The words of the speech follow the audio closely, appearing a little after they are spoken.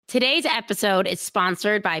Today's episode is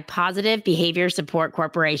sponsored by Positive Behavior Support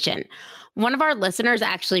Corporation. One of our listeners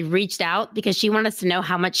actually reached out because she wanted us to know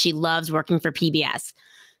how much she loves working for PBS.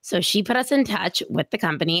 So she put us in touch with the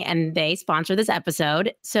company and they sponsor this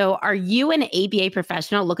episode. So are you an ABA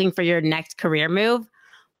professional looking for your next career move?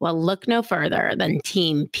 Well, look no further than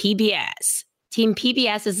Team PBS. Team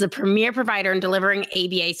PBS is the premier provider in delivering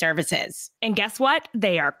ABA services. And guess what?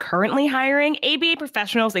 They are currently hiring ABA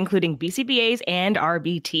professionals, including BCBAs and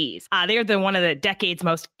RBTs. They're one of the decade's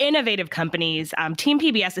most innovative companies. Team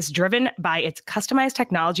PBS is driven by its customized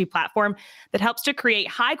technology platform that helps to create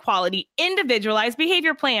high-quality, individualized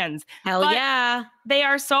behavior plans. Hell yeah. They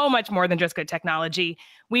are so much more than just good technology.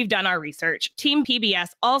 We've done our research. Team PBS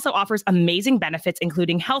also offers amazing benefits,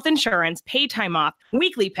 including health insurance, paid time off,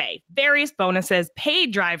 weekly pay, various bonuses,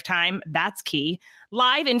 paid drive time, that's key,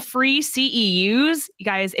 live and free CEUs. You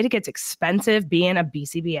guys, it gets expensive being a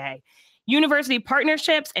BCBA. University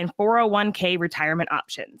partnerships and 401k retirement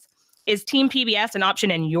options. Is Team PBS an option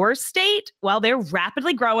in your state? Well, they're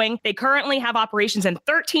rapidly growing. They currently have operations in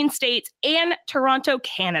 13 states and Toronto,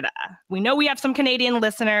 Canada. We know we have some Canadian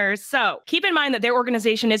listeners, so keep in mind that their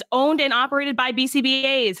organization is owned and operated by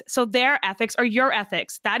BCBAs, so their ethics are your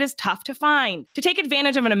ethics. That is tough to find. To take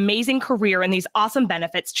advantage of an amazing career and these awesome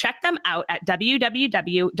benefits, check them out at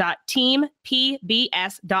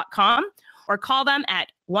www.teampbs.com or call them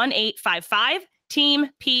at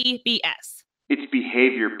 1-855-TEAM-PBS. It's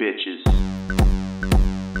behavior, bitches.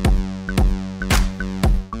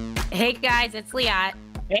 Hey guys, it's Liat.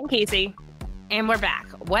 And Casey. And we're back.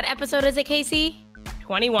 What episode is it, Casey?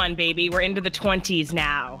 21, baby. We're into the 20s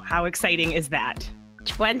now. How exciting is that?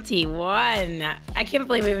 21. I can't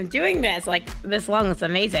believe we've been doing this like this long. It's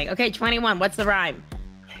amazing. Okay, 21. What's the rhyme?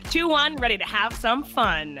 2-1, ready to have some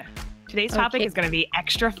fun. Today's topic is going to be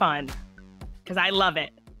extra fun because I love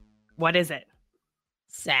it. What is it?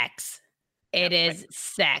 Sex. It is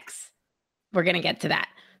sex. We're going to get to that.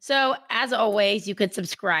 So as always, you could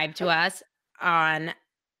subscribe to us on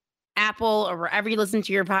Apple or wherever you listen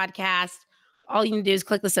to your podcast. All you can do is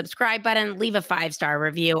click the subscribe button, leave a 5-star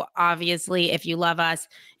review. Obviously, if you love us.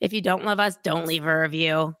 If you don't love us, don't leave a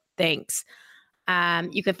review. Thanks.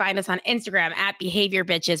 You can find us on Instagram at Behavior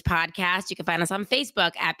Bitches Podcast. You can find us on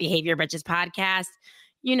Facebook at Behavior Bitches Podcast.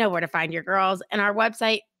 You know where to find your girls. And our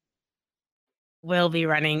website will be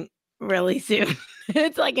running really soon.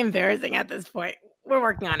 It's like embarrassing at this point. We're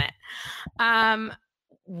working on it.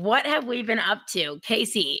 What have we been up to?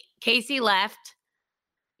 Casey left.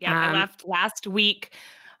 Yeah, I left last week.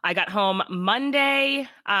 I got home Monday.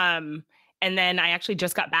 And then I actually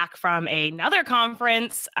just got back from another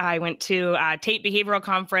conference. I went to a Tate Behavioral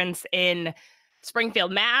Conference in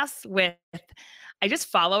Springfield, Mass. I just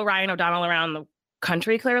follow Ryan O'Donnell around the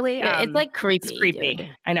country, clearly. It's like creepy. It's creepy. Dude.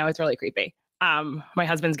 I know, it's really creepy. My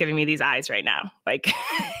husband's giving me these eyes right now. Like,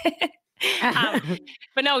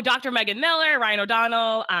 but no, Dr. Megan Miller, Ryan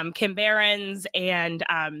O'Donnell, Kim Behrens, and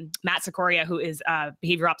Matt Sikoria, who is a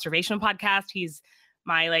behavior observational podcast. He's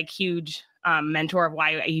my huge mentor of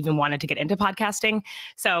why I even wanted to get into podcasting.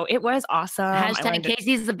 So it was awesome. Hashtag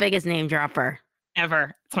Casey's the biggest name dropper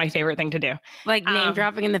ever. It's my favorite thing to do. Like name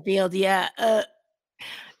dropping in the field. Yeah.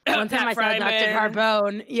 One time I saw Dr.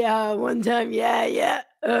 Carbone. Yeah. One time. Yeah.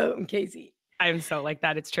 Oh, Casey. I'm so like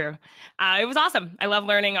that. It's true. It was awesome. I love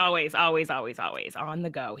learning always on the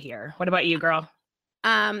go here. What about you, girl?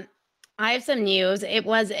 I have some news. It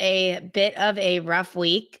was a bit of a rough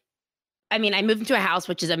week. I mean, I moved into a house,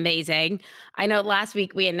 which is amazing. I know last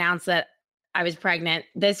week we announced that I was pregnant.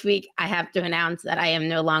 This week I have to announce that I am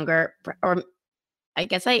no longer, or I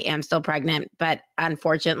guess I am still pregnant, but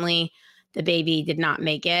unfortunately the baby did not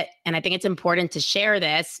make it. And I think it's important to share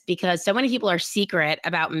this because so many people are secret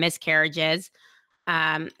about miscarriages.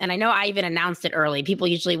 And I know I even announced it early. People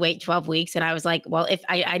usually wait 12 weeks. And I was like, well, if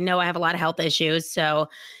I know I have a lot of health issues. So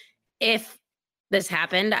if this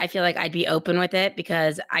happened, I feel like I'd be open with it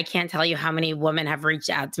because I can't tell you how many women have reached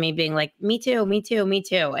out to me being like, me too.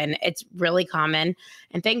 And it's really common.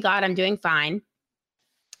 And thank God I'm doing fine.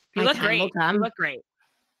 You look great. You look great.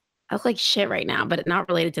 I look like shit right now, but not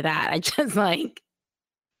related to that. I just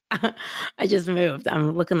moved.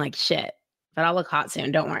 I'm looking like shit, but I'll look hot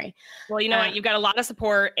soon. Don't worry. Well, you know what? You've got a lot of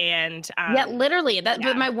support and yeah, literally. But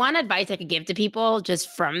my one advice I could give to people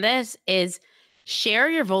just from this is share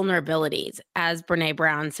your vulnerabilities. As Brene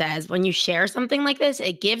Brown says, when you share something like this,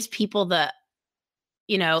 it gives people the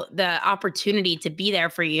opportunity to be there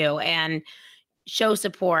for you and show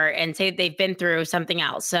support and say they've been through something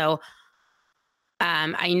else. So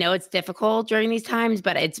I know it's difficult during these times,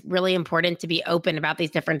 but it's really important to be open about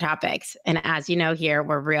these different topics. And as you know here,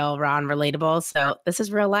 we're real, raw, and relatable. So this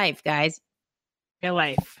is real life, guys. Real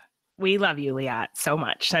life. We love you, Liat, so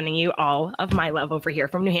much. Sending you all of my love over here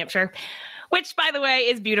from New Hampshire, which, by the way,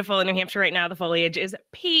 is beautiful in New Hampshire right now. The foliage is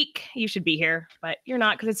peak. You should be here, but you're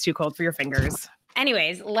not because it's too cold for your fingers.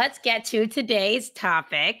 Anyways, let's get to today's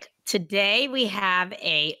topic. Today, we have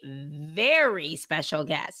a very special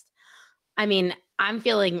guest. I mean, I'm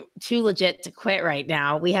feeling too legit to quit right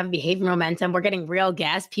now. We have behavior momentum. We're getting real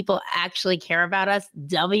guests. People actually care about us.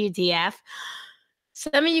 WTF.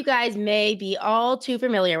 Some of you guys may be all too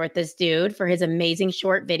familiar with this dude for his amazing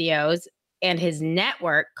short videos and his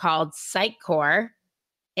network called Sitecore,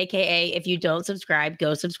 aka if you don't subscribe,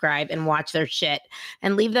 go subscribe and watch their shit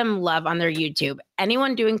and leave them love on their YouTube.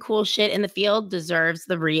 Anyone doing cool shit in the field deserves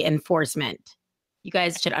the reinforcement. You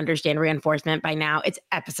guys should understand reinforcement by now. It's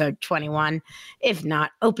episode 21. If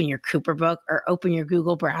not, open your Cooper book or open your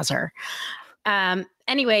Google browser.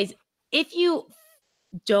 Anyways, if you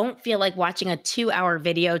don't feel like watching a 2-hour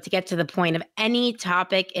video to get to the point of any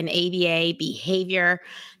topic in ABA behavior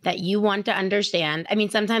that you want to understand. I mean,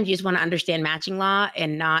 sometimes you just want to understand matching law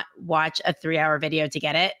and not watch a 3-hour video to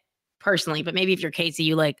get it personally. But maybe if you're Casey,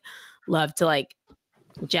 you like love to like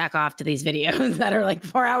jack off to these videos that are like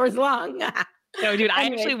 4 hours long. No, dude, I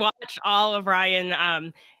actually watched all of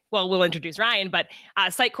Ryan. Well, we'll introduce Ryan, but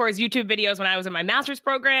Sitecore's YouTube videos when I was in my master's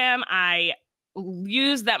program. I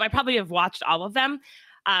used them. I probably have watched all of them.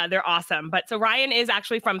 They're awesome. But so Ryan is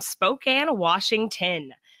actually from Spokane,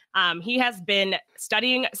 Washington. He has been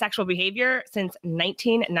studying sexual behavior since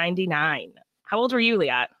 1999. How old were you,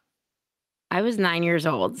 Liat? I was 9 years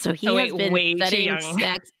old. So he has been way studying too young.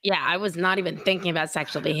 sex. Yeah, I was not even thinking about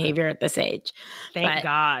sexual behavior at this age. Thank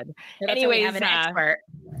God. Anyways, we have an expert.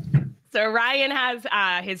 So Ryan has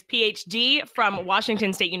his PhD from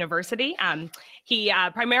Washington State University. He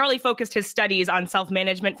primarily focused his studies on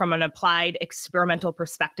self-management from an applied experimental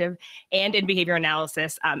perspective and in behavior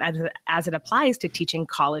analysis as it applies to teaching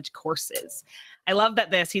college courses. I love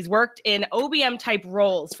that he's worked in OBM type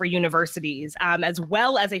roles for universities, as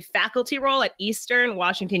well as a faculty role at Eastern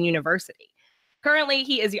Washington University. Currently,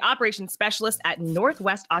 he is the operations specialist at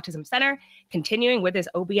Northwest Autism Center, continuing with his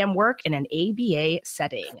OBM work in an ABA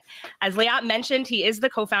setting. As Liat mentioned, he is the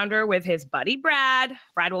co-founder with his buddy Brad.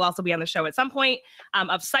 Brad will also be on the show at some point,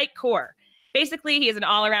 of Sitecore. Basically, he is an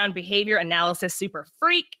all-around behavior analysis super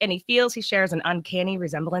freak, and he feels he shares an uncanny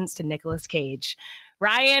resemblance to Nicolas Cage.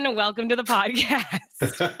 Ryan, welcome to the podcast.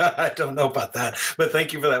 I don't know about that, but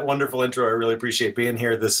thank you for that wonderful intro. I really appreciate being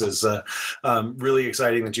here. This is really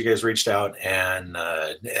exciting that you guys reached out and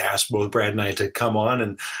asked both Brad and I to come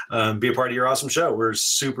on and be a part of your awesome show. We're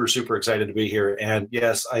super, super excited to be here. And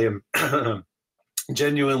yes, I am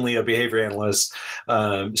genuinely a behavior analyst,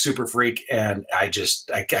 super freak, and I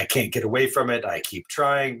can't get away from it. I keep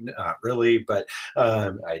trying, not really, but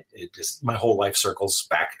my whole life circles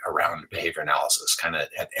back around behavior analysis, kind of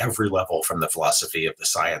at every level, from the philosophy of the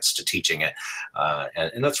science to teaching it,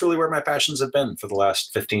 and that's really where my passions have been for the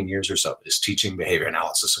last 15 years or so, is teaching behavior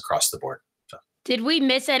analysis across the board. So, did we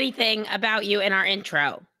miss anything about you in our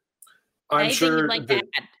intro? I'm anything sure you'd like to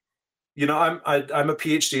add? You know, I'm a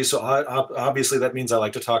PhD, so obviously that means I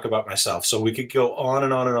like to talk about myself. So we could go on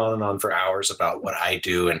and on and on and on for hours about what I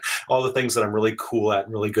do and all the things that I'm really cool at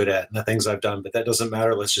and really good at and the things I've done. But that doesn't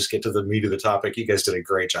matter. Let's just get to the meat of the topic. You guys did a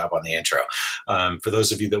great job on the intro. For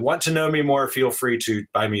those of you that want to know me more, feel free to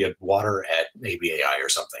buy me a water at ABAI or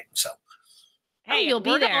something. So, hey, you'll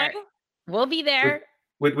be there. We'll be there.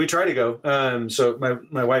 We try to go. So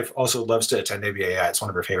my wife also loves to attend ABAI. It's one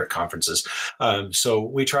of her favorite conferences. So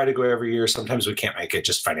we try to go every year. Sometimes we can't make it,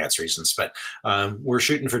 just finance reasons. But we're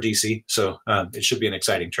shooting for DC, so it should be an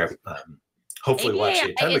exciting trip. Hopefully we'll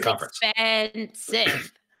actually attend the conference.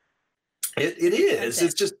 Expensive. It is.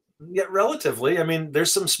 It's just relatively. I mean,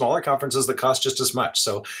 there's some smaller conferences that cost just as much.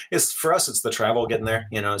 So for us, it's the travel getting there.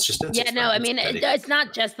 You know, it's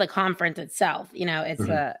not just the conference itself. You know, it's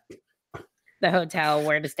the hotel,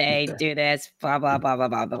 where to stay, do this, blah, blah, blah, blah,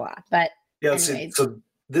 blah, blah, blah. But yeah, so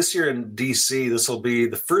this year in DC, this will be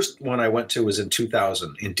the first one I went to was in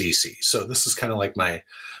 2000 in DC. So this is kind of like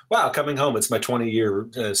coming home. It's my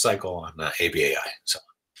 20-year cycle on ABAI. So,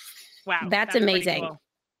 wow, that's amazing. Cool.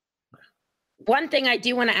 One thing I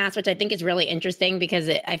do want to ask, which I think is really interesting, because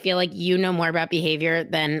I feel like you know more about behavior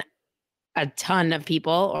than a ton of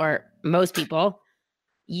people or most people.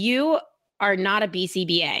 You are not a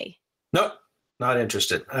BCBA. Nope. Not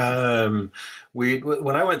interested. When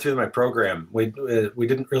I went through my program, we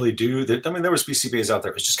didn't really do that. I mean, there was BCBAs out there.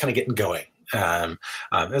 It was just kind of getting going. It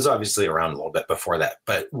was obviously around a little bit before that,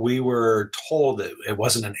 but we were told that it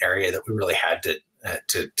wasn't an area that we really had to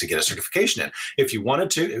to get a certification in. If you wanted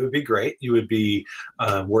to, it would be great. You would be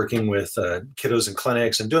working with kiddos in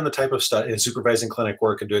clinics and doing the type of stuff and supervising clinic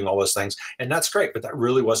work and doing all those things. And that's great, but that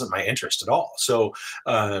really wasn't my interest at all. So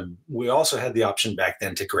we also had the option back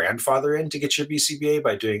then to grandfather in to get your BCBA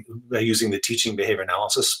by using the teaching behavior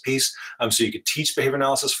analysis piece. So you could teach behavior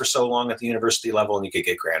analysis for so long at the university level, and you could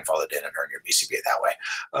get grandfathered in and earn your BCBA that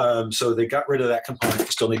way. So they got rid of that component. You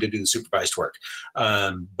still need to do the supervised work.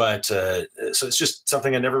 So it's just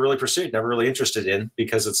something I never really pursued, never really interested in,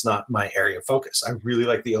 because it's not my area of focus. I really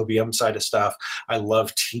like the OBM side of stuff. I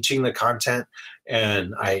love teaching the content,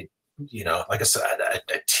 and like I said, I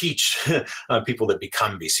teach people that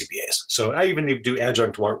become BCBAs. So I even do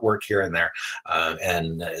adjunct work here and there.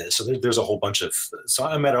 So there's a whole bunch of, so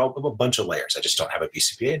I'm at a bunch of layers. I just don't have a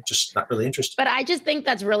BCBA, just not really interested. But I just think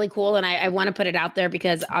that's really cool. And I want to put it out there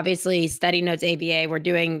because obviously Study Notes ABA, we're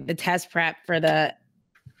doing the test prep for the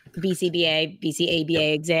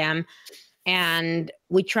BCABA exam. And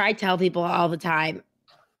we try to tell people all the time,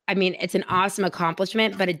 I mean, it's an awesome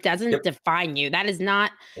accomplishment, but it doesn't define you. That is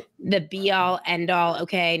not the be all end all.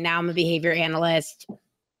 Okay, now I'm a behavior analyst.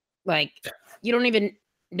 Like, you don't even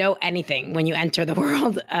know anything when you enter the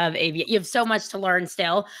world of ABA. You have so much to learn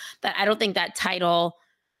still that I don't think that title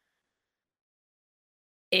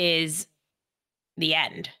is the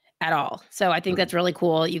end at all. So I think that's really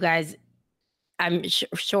cool. You guys, I'm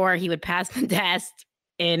sure he would pass the test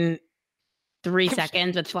in 3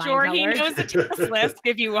 seconds with flying colors. He knows the task list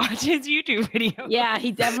if you watch his YouTube video. Yeah,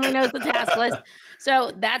 he definitely knows the task list.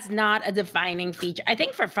 So that's not a defining feature. I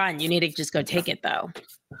think for fun, you need to just go take it though.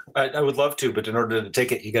 I would love to, but in order to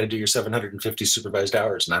take it, you got to do your 750 supervised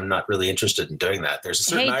hours, and I'm not really interested in doing that. There's a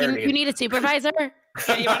certain irony. You need a supervisor?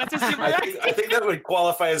 Yeah, you want us to supervise? I think that would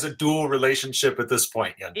qualify as a dual relationship at this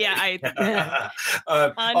point. Yeah,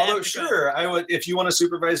 although sure, I would. If you want to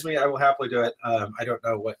supervise me, I will happily do it. I don't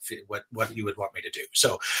know what you would want me to do.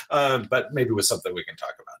 So, but maybe with something we can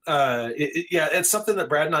talk about. It's something that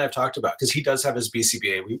Brad and I have talked about because he does have his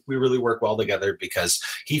BCBA. We really work well together because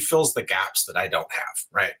he fills the gaps that I don't have.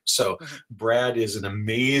 Right. So Brad is an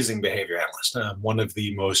amazing behavior analyst, one of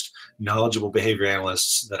the most knowledgeable behavior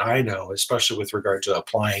analysts that I know, especially with regard to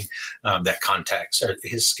applying that context or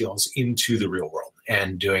his skills into the real world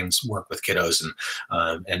and doing some work with kiddos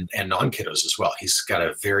and non-kiddos as well. He's got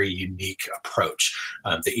a very unique approach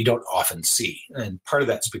that you don't often see. And part of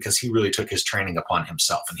that's because he really took his training upon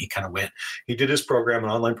himself, and he did his program,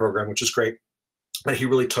 an online program, which is great. But he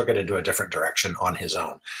really took it into a different direction on his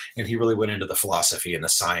own. And he really went into the philosophy and the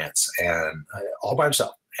science and all by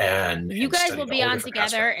himself. And you guys will be on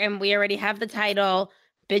together, and we already have the title,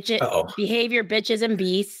 Behavior, Bitches, and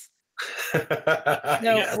Beasts. So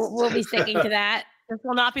yes. We'll be sticking to that. This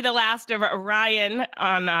will not be the last of Ryan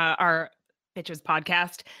on our Bitches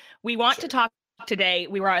podcast. We want to talk today.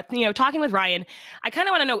 We were, talking with Ryan. I kind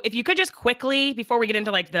of want to know if you could just quickly, before we get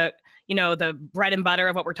into like the bread and butter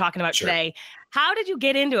of what we're talking about today, how did you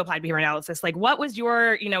get into applied behavior analysis? Like, what was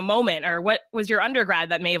your, moment, or what was your undergrad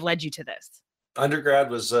that may have led you to this? Undergrad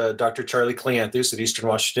was Dr. Charlie Cleanthus at Eastern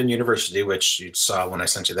Washington University, which you saw when I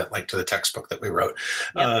sent you that link to the textbook that we wrote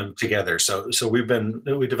together. So we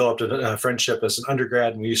developed a friendship as an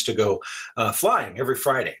undergrad, and we used to go flying every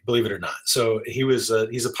Friday, believe it or not. So he's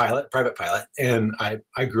a pilot, private pilot, and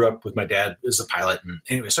I grew up with my dad as a pilot. And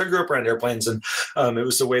anyway, so I grew up around airplanes, and it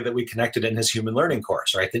was the way that we connected in his human learning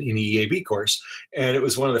course, right, the NEAB course. And it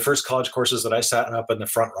was one of the first college courses that I sat up in the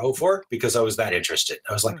front row for because I was that interested.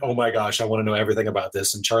 I was like, oh my gosh, I want to know everything about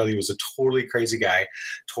this. And Charlie was a totally crazy guy,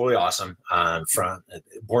 totally awesome,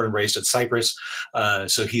 born and raised in Cyprus.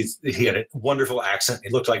 So he had a wonderful accent.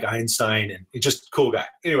 He looked like Einstein, and just a cool guy.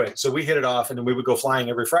 Anyway, so we hit it off, and then we would go flying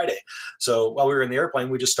every Friday. So while we were in the airplane,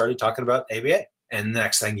 we just started talking about ABA. And the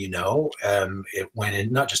next thing you know, it went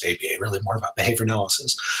in, not just ABA, really more about behavior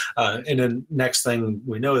analysis. And then next thing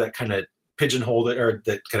we know, that kind of pigeonholed it, or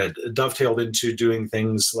that kind of dovetailed into doing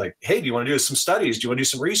things like, hey, do you want to do some studies? Do you want to do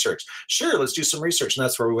some research? Sure, let's do some research. And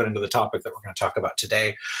that's where we went into the topic that we're going to talk about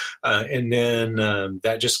today. And then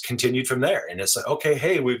that just continued from there. And it's like, okay,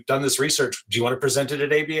 hey, we've done this research. Do you want to present it at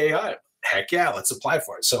ABAI? Heck yeah, let's apply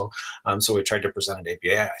for it. So we tried to present at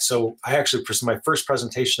ABAI. So I actually, my first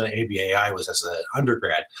presentation at ABAI was as an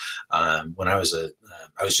undergrad when I was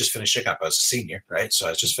just finishing up. I was a senior, right? So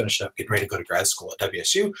I was just finishing up, getting ready to go to grad school at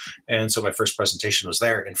WSU. And so my first presentation was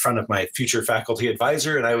there in front of my future faculty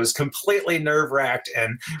advisor, and I was completely nerve-wracked,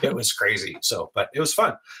 and it was crazy. But it was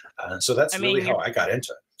fun. So that's really how I got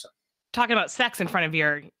into it. So. Talking about sex in front of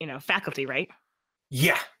your, faculty, right?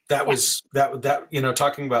 Yeah, That was that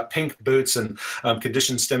talking about pink boots and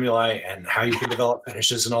conditioned stimuli and how you can develop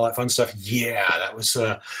fetishes and all that fun stuff. Yeah, that was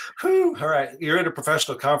all right. You're at a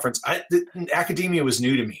professional conference. Academia was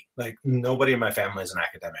new to me. Like, nobody in my family is an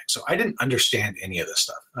academic, so I didn't understand any of this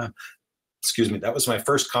stuff. Excuse me. That was my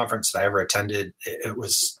first conference that I ever attended. It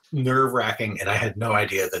was nerve-wracking, and I had no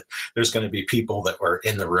idea that there's going to be people that were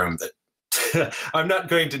in the room that I'm not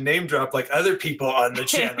going to name drop like other people on the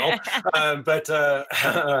channel, but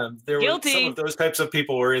there were some of those types of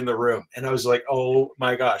people were in the room, and I was like, oh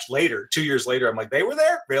my gosh. 2 years later, I'm like, they were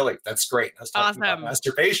there? Really? That's great. I was talking about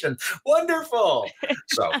masturbation. Wonderful.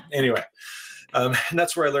 So anyway, and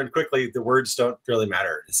that's where I learned quickly the words don't really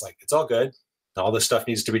matter. It's like, it's all good. All this stuff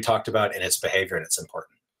needs to be talked about, and it's behavior, and it's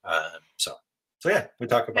important. So yeah, we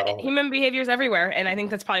talk about all human behaviors everywhere, and I think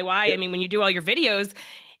that's probably why. I mean, when you do all your videos,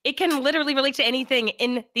 it can literally relate to anything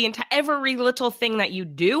in the entire, every little thing that you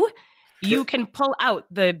do, you can pull out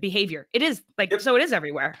the behavior. It is like, so it is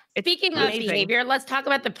everywhere. Speaking of behavior, let's talk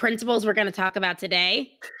about the principles we're going to talk about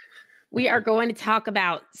today. We are going to talk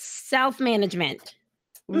about self-management,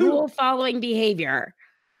 rule-following behavior.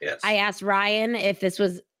 Yes. I asked Ryan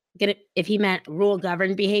if he meant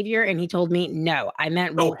rule-governed behavior, and he told me, no, I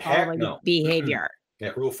meant rule-following behavior.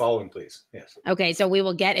 Yeah, rule following, please. Yes. Okay, so we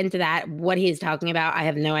will get into that. What he's talking about, I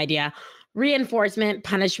have no idea. Reinforcement,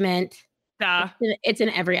 punishment. It's in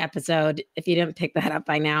every episode, if you didn't pick that up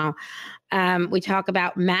by now. We talk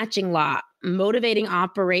about matching law, motivating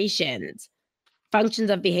operations, functions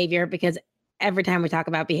of behavior, because every time we talk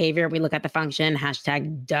about behavior, we look at the function,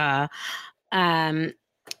 #duh. And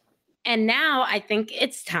now I think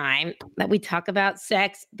it's time that we talk about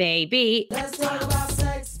sex, baby. Let's talk about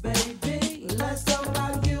sex, baby. Let's talk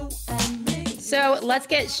about you and me. So let's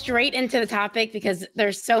get straight into the topic, because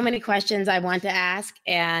there's so many questions I want to ask.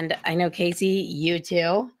 And I know, Casey, you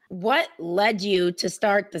too. What led you to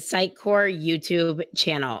start the Sitecore YouTube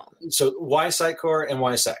channel? So why Sitecore and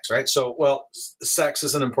why sex, right? So, well, sex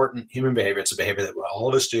is an important human behavior. It's a behavior that all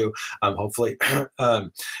of us do, hopefully.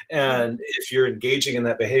 And if you're engaging in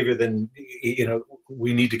that behavior, then,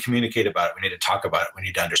 we need to communicate about it. We need to talk about it. We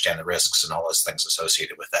need to understand the risks and all those things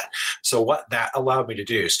associated with that. So what that allowed me to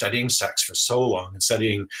do, studying sex for so long and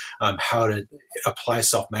studying how to apply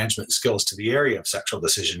self-management skills to the area of sexual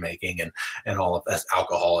decision-making and all of that,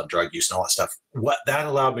 alcohol and drug use and all that stuff. What that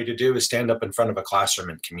allowed me to do is stand up in front of a classroom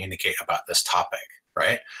and communicate about this topic,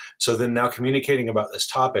 right? So then now communicating about this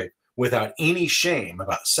topic without any shame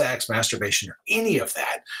about sex, masturbation, or any of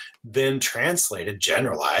that, then translated,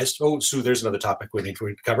 generalized. Oh, so there's another topic we need to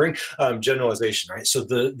be covering, generalization, right? So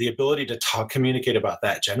the ability to communicate about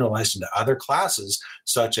that generalized into other classes,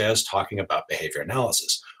 such as talking about behavior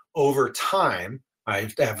analysis. Over time,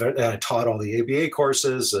 I've taught all the ABA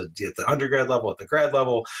courses at the undergrad level, at the grad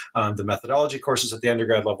level, the methodology courses at the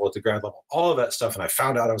undergrad level, at the grad level, all of that stuff. And I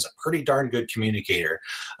found out I was a pretty darn good communicator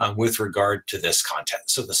with regard to this content.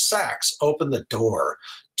 So the SACs opened the door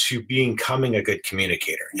to becoming a good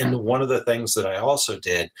communicator. And one of the things that I also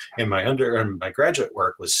did in my graduate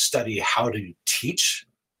work was study how to teach,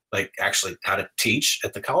 like actually how to teach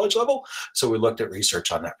at the college level. So we looked at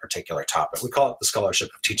research on that particular topic. We call it the Scholarship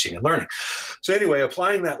of Teaching and Learning. So anyway,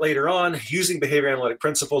 applying that later on, using behavior analytic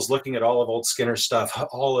principles, looking at all of old Skinner's stuff,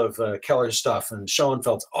 all of Keller's stuff and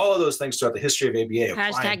Schoenfeld's, all of those things throughout the history of ABA.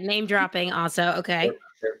 Hashtag name dropping also, okay.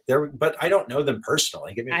 But I don't know them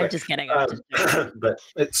personally. Give me a break. I'm just kidding.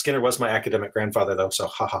 But Skinner was my academic grandfather, though. So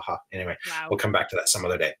ha ha ha. Anyway, We'll come back to that some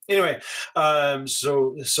other day. Anyway,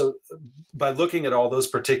 so by looking at all those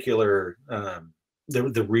particular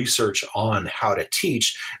the research on how to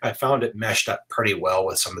teach, I found it meshed up pretty well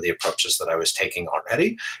with some of the approaches that I was taking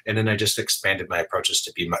already. And then I just expanded my approaches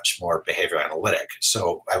to be much more behavior analytic.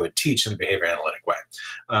 So I would teach in a behavior analytic way.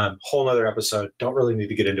 Whole nother episode. Don't really need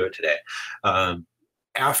to get into it today.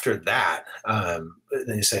 After that,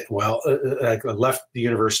 then you say, well, I left the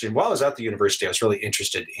university. And while I was at the university, I was really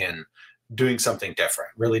interested in doing something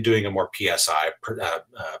different, really doing a more PSI,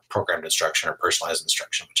 programmed instruction or personalized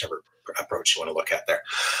instruction, whichever approach you want to look at there.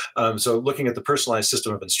 So looking at the personalized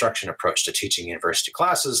system of instruction approach to teaching university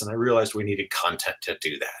classes, and I realized we needed content to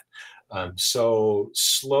do that. So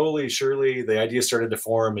slowly, surely, the idea started to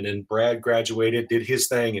form, and then Brad graduated, did his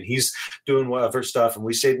thing, and he's doing whatever stuff, and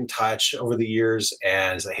we stayed in touch over the years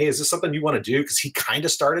and said, hey, is this something you want to do? Because he kind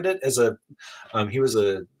of started it as he was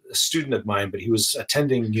a student of mine, but he was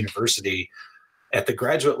attending university at the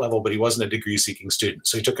graduate level, but he wasn't a degree-seeking student.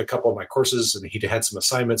 So he took a couple of my courses, and he had some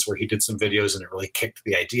assignments where he did some videos, and it really kicked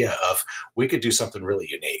the idea of we could do something really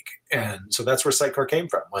unique. And so that's where Sitecore came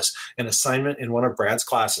from, was an assignment in one of Brad's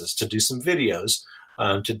classes to do some videos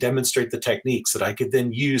to demonstrate the techniques that I could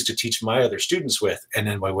then use to teach my other students with. And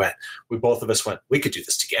then we both of us went, we could do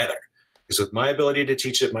this together. Because with my ability to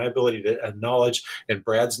teach it, my ability to knowledge, and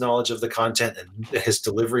Brad's knowledge of the content and his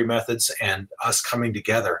delivery methods, and us coming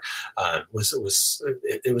together, was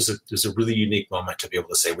a really unique moment to be able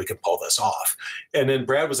to say we can pull this off. And then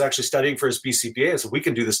Brad was actually studying for his BCBA, so we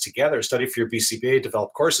can do this together. Study for your BCBA,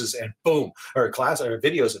 develop courses, and boom, or class or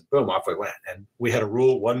videos, and boom, off we went. And we had a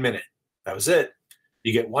rule: 1 minute. That was it.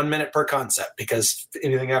 You get 1 minute per concept, because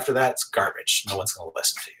anything after that, it's garbage. No one's going to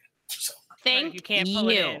listen to you. So Thank you can't pull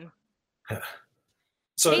it in.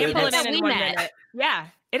 So you pull it that's in how we 1 met. minute. Yeah,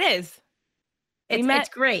 it is. It's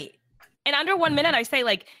great. And under 1 minute, I say,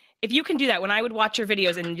 like, if you can do that, when I would watch your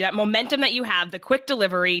videos and that momentum that you have, the quick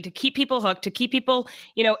delivery to keep people hooked, to keep people,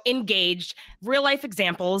 engaged, real life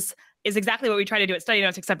examples is exactly what we try to do at Study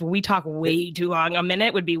Notes, except we talk way too long. A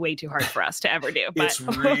minute would be way too hard for us to ever do. But it's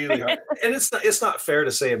really hard. And it's not fair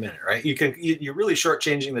to say a minute, right? You're really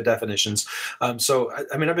shortchanging the definitions. So,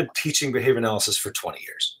 I've been teaching behavior analysis for 20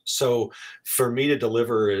 years. So for me to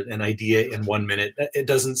deliver an idea in 1 minute, it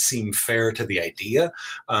doesn't seem fair to the idea.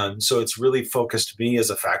 So it's really focused me as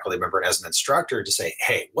a faculty member and as an instructor to say,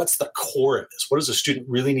 hey, what's the core of this? What does a student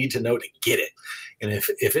really need to know to get it? And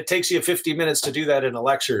if it takes you 50 minutes to do that in a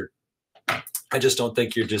lecture, I just don't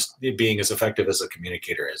think you're just being as effective as a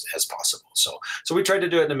communicator as possible. So we tried to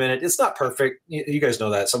do it in a minute. It's not perfect. You guys know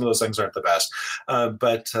that. Some of those things aren't the best.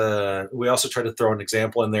 But we also try to throw an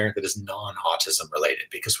example in there that is non-autism related,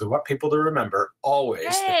 because we want people to remember always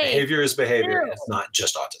that behavior is behavior. And it's not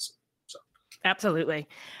just autism. So absolutely.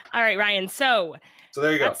 All right, Ryan. So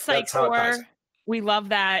there you go. That's how it ties. We love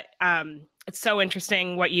that. It's so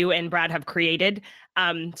interesting what you and Brad have created.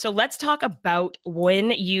 So let's talk about when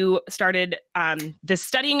you started the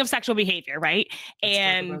studying of sexual behavior, right?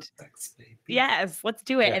 Yes, let's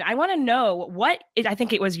do it. Yeah. And I want to know I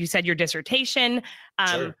think it was, you said your dissertation.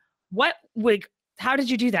 Sure. How did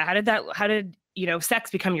you do that? How did sex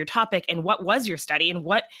become your topic, and what was your study, and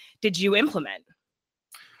what did you implement?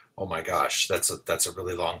 Oh my gosh, that's a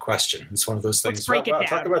really long question. It's one of those things. Let's break it down.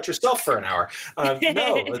 Talk about yourself for an hour.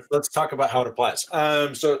 No, let's talk about how it applies.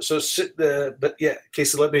 But yeah,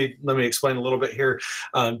 Casey, let me explain a little bit here.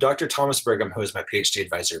 Dr. Thomas Brigham, who is my PhD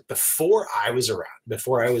advisor, before I was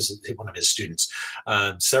one of his students,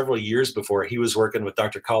 several years before, he was working with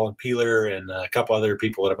Dr. Colin Peeler and a couple other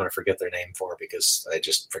people that I'm going to forget their name for because I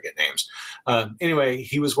just forget names. Anyway,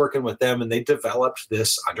 he was working with them, and they developed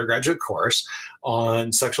this undergraduate course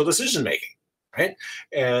on sexual decision making, right?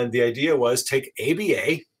 And the idea was take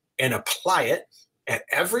ABA and apply it at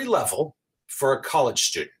every level for a college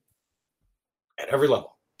student, at every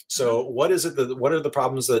level. So what are the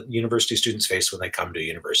problems that university students face when they come to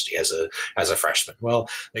university as a freshman? Well,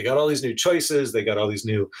 they got all these new choices, they got all these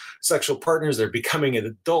new sexual partners, they're becoming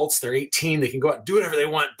adults, they're 18, they can go out and do whatever they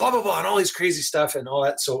want, blah, blah, blah, and all these crazy stuff and all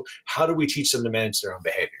that. So how do we teach them to manage their own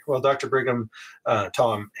behavior? Well, Dr. Brigham,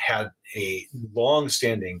 Tom, had a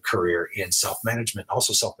long-standing career in self-management,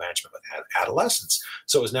 also self-management with adolescents.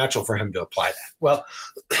 So it was natural for him to apply that. Well,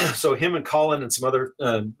 so him and Colin and some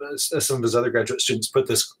of his other graduate students put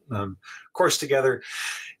this course together,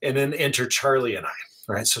 and then enter Charlie and I.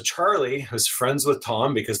 Right. So Charlie was friends with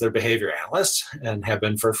Tom because they're behavior analysts and have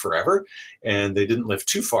been for forever. And they didn't live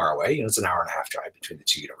too far away. It's an 1.5 hour drive between the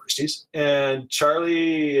two universities. And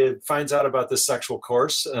Charlie finds out about this sexual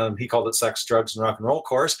course. He called it Sex, Drugs, and Rock and Roll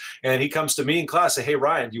course. And he comes to me in class and say, hey,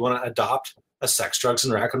 Ryan, do you want to adopt a sex, drugs,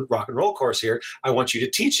 and rock and roll course here? I want you to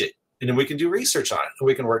teach it. And then we can do research on it and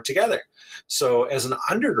we can work together. So as an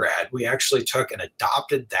undergrad, we actually took and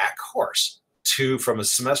adopted that course from a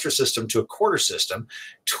semester system to a quarter system,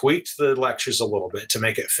 tweaked the lectures a little bit to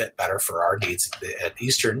make it fit better for our needs at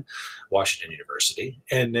Eastern Washington University.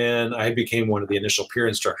 And then I became one of the initial peer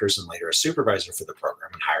instructors and later a supervisor for the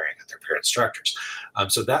program and hiring other peer instructors.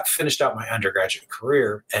 So that finished out my undergraduate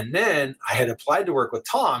career. And then I had applied to work with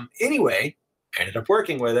Tom anyway, ended up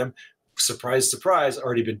working with him. Surprise, surprise,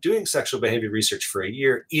 already been doing sexual behavior research for a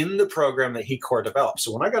year in the program that he core developed.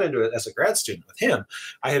 So when I got into it as a grad student with him,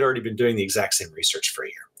 I had already been doing the exact same research for a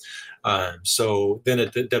year. So then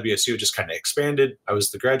at the WSU, it just kind of expanded. I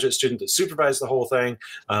was the graduate student that supervised the whole thing.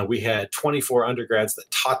 We had 24 undergrads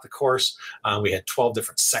that taught the course. We had 12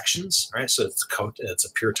 different sections, right? So it's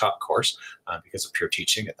a peer taught course because of peer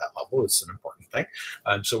teaching at that level. It's an important thing.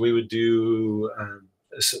 So we would do...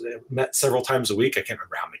 met several times a week. I can't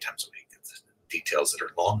remember how many times a week. details that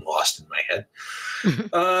are long lost in my head.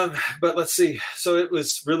 But let's see. So it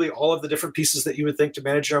was really all of the different pieces that you would think to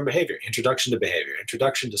manage your own behavior. Introduction to behavior,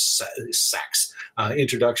 introduction to sex,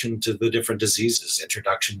 introduction to the different diseases,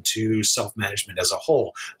 introduction to self-management as a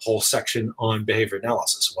whole section on behavior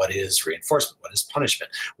analysis. What is reinforcement? What is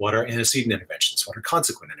punishment? What are antecedent interventions? What are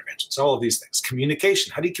consequent interventions? All of these things.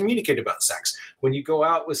 Communication. How do you communicate about sex? When you go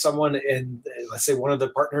out with someone and let's say one of the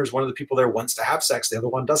partners, one of the people there wants to have sex, the other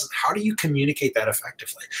one doesn't, how do you communicate that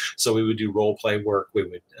effectively? So we would do role play work. We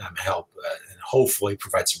would help and hopefully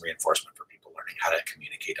provide some reinforcement for people learning how to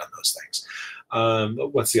communicate on those things.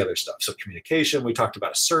 What's the other stuff? So communication, we talked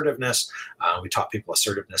about assertiveness. We taught people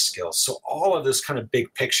assertiveness skills. So all of this kind of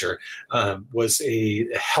big picture was a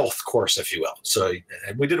health course, if you will. So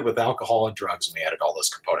and we did it with alcohol and drugs, and we added all those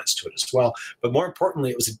components to it as well. But more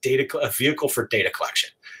importantly, it was a vehicle for data collection.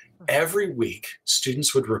 Every week,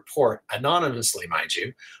 students would report, anonymously, mind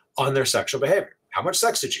you, on their sexual behavior. How much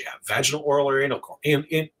sex did you have? Vaginal, oral, or anal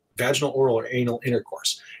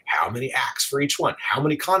intercourse. How many acts for each one? How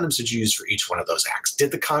many condoms did you use for each one of those acts?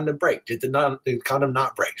 Did the condom break? Did the condom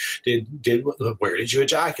not break? Where did you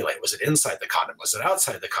ejaculate? Was it inside the condom? Was it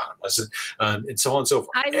outside the condom? Was it and so on and so forth?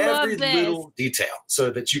 Every little detail,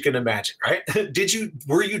 so that you can imagine, right?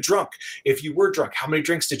 Were you drunk? If you were drunk, how many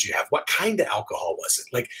drinks did you have? What kind of alcohol was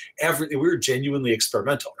it? Like we were genuinely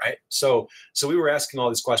experimental, right? So we were asking all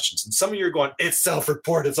these questions, and some of you are going, "It's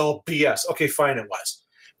self-report. It's all BS." Okay, fine, it was.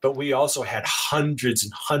 But we also had hundreds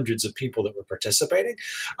and hundreds of people that were participating.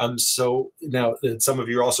 So now some of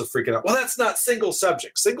you are also freaking out. Well, that's not single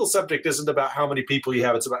subject. Single subject isn't about how many people you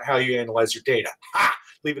have. It's about how you analyze your data.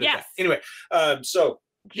 Leave it at that. Anyway,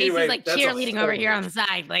 Casey's like cheerleading over here on the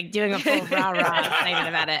side, like doing a full rah-rah excited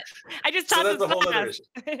about it. I just taught that's a whole other issue.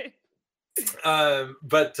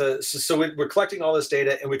 So we're collecting all this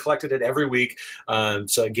data, and we collected it every week.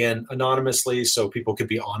 So again, anonymously, so people could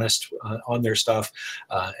be honest on their stuff.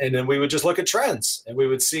 And then we would just look at trends, and we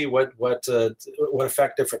would see what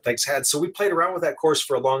effect different things had. So we played around with that course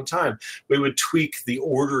for a long time. We would tweak the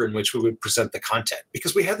order in which we would present the content,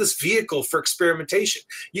 because we had this vehicle for experimentation.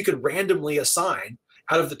 You could randomly assign,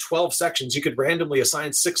 out of the 12 sections, you could randomly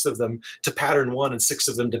assign 6 of them to pattern 1 and 6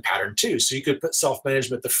 of them to pattern 2. So you could put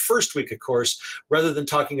self-management the first week of course, rather than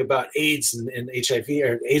talking about AIDS and HIV,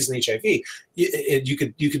 or AIDS and HIV. You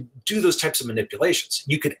could do those types of manipulations.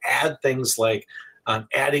 You could add things like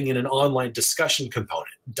adding in an online discussion component.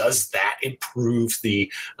 Does that improve the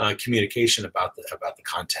communication about the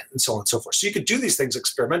content, and so on and so forth? So you could do these things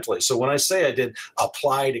experimentally. So when I say I did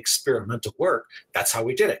applied experimental work, that's how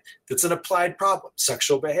we did it. It's an applied problem.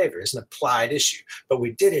 Sexual behavior is an applied issue, but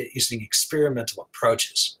we did it using experimental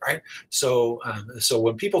approaches, right? So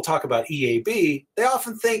when people talk about EAB, they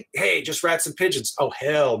often think, hey, just rats and pigeons. Oh,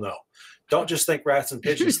 hell no. Don't just think rats and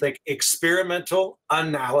pigeons. Think experimental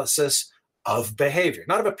analysis of behavior,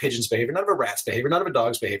 not of a pigeon's behavior, not of a rat's behavior, not of a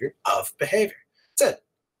dog's behavior, of behavior. That's it.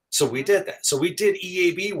 So we did that. So we did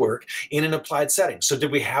EAB work in an applied setting. So did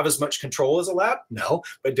we have as much control as a lab? No.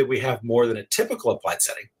 But did we have more than a typical applied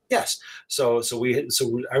setting? Yes. So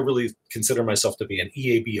I really consider myself to be an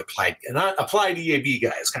EAB applied EAB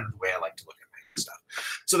guy is kind of the way I like to look at my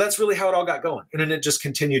stuff. So that's really how it all got going. And then it just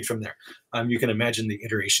continued from there. You can imagine the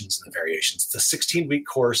iterations and the variations. It's a 16-week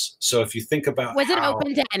course. So if you think about Was it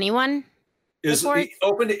open to anyone? Is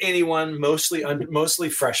open to anyone, mostly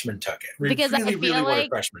freshmen took it. We because really, I feel really like wanted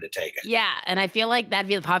freshmen to take it. Yeah, and I feel like that'd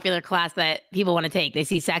be the popular class that people want to take. They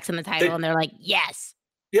see sex in the title and they're like, yes.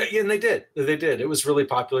 Yeah, and they did. It was really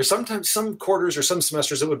popular. Sometimes, some quarters or some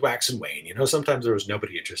semesters, it would wax and wane. Sometimes there was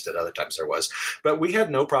nobody interested. Other times there was. But we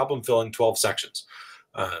had no problem filling 12 sections.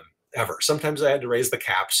 Ever. Sometimes I had to raise the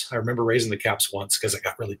caps. I remember raising the caps once because it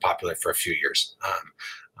got really popular for a few years.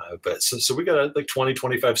 But so we got like 20,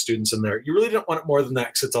 25 students in there. You really don't want it more than that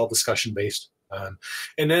because it's all discussion based.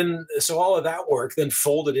 And then, so all of that work then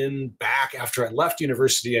folded in back after I left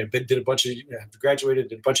university. I graduated,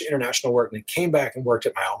 did a bunch of international work, and then came back and worked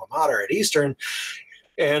at my alma mater at Eastern.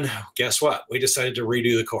 And guess what? We decided to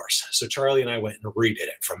redo the course. So Charlie and I went and redid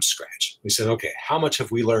it from scratch. We said, okay, how much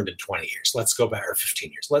have we learned in 20 years? Let's go back, or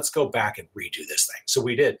 15 years. Let's go back and redo this thing. So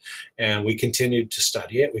we did. And we continued to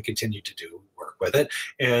study it. We continued to do work with it.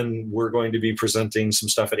 And we're going to be presenting some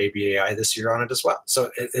stuff at ABAI this year on it as well.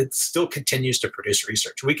 So it still continues to produce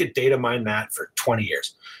research. We could data mine that for 20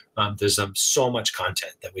 years. There's so much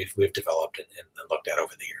content that we've developed and looked at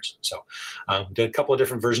over the years. So did a couple of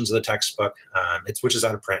different versions of the textbook, which is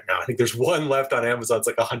out of print now. I think there's one left on Amazon. It's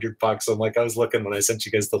like $100. I'm like, I was looking when I sent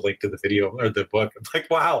you guys the link to the video or the book. I'm like,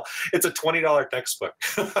 wow, it's a $20 textbook.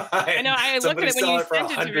 I know. I looked at it when you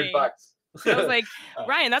sent it to me. I was like,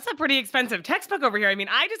 Ryan, that's a pretty expensive textbook over here. I mean,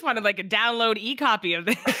 I just wanted like a download e-copy of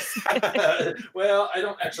this. Well, I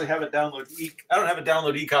don't actually have a I don't have a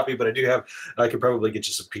download e-copy, but I could probably get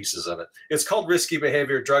you some pieces of it. It's called Risky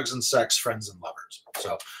Behavior, Drugs and Sex, Friends and Lovers.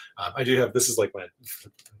 So I do have, this is like my,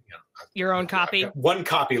 your own copy. One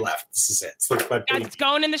copy left. This is it. It's like my it's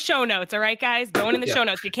going in the show notes. All right, guys, going in the show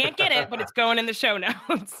notes. You can't get it, but it's going in the show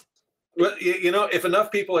notes. Well, if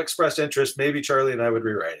enough people expressed interest, maybe Charlie and I would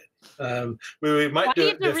rewrite it. We might Why do do you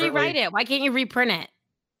it have to rewrite differently. it? Why can't you reprint it?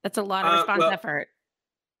 That's a lot of response effort.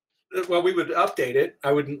 Well, we would update it.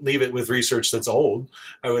 I wouldn't leave it with research that's old.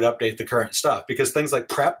 I would update the current stuff because things like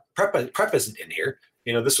prep isn't in here.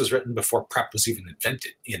 This was written before PrEP was even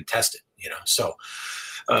invented and tested. So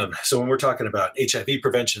when we're talking about HIV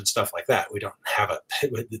prevention and stuff like that, we don't have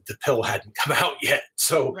the pill hadn't come out yet.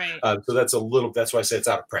 So, right. So that's that's why I say it's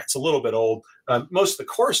out of print. It's a little bit old. Most of the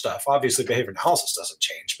core stuff, obviously behavior analysis doesn't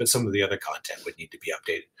change, but some of the other content would need to be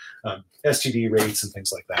updated. STD rates and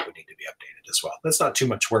things like that would need to be updated as well. That's not too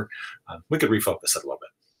much work. We could refocus it a little bit.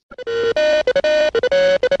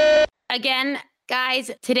 Again, guys,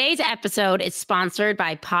 today's episode is sponsored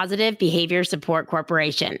by Positive Behavior Support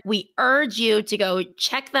Corporation. We urge you to go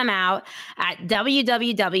check them out at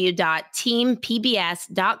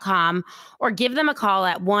www.teampbs.com or give them a call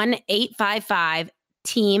at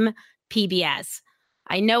 1-855-TEAM-PBS.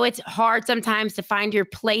 I know it's hard sometimes to find your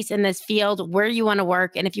place in this field, where you want to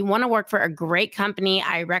work. And if you want to work for a great company,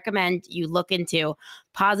 I recommend you look into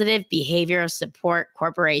Positive Behavior Support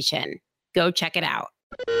Corporation. Go check it out.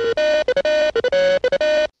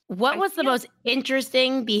 What was the most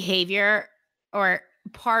interesting behavior or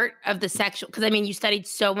part of the sexual? Because you studied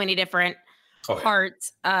so many different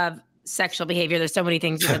parts of sexual behavior. There's so many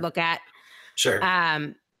things you could look at. Sure.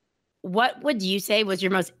 What would you say was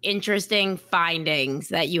your most interesting findings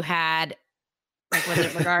that you had? Like, was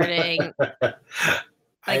it regarding?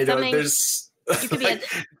 I don't. There's. You could be did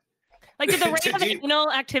the rate of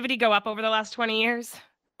anal activity go up over the last 20 years?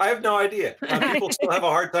 I have no idea. People still have a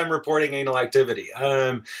hard time reporting anal activity.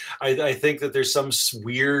 I think that there's some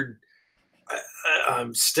weird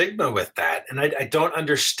stigma with that, and I don't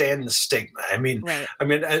understand the stigma.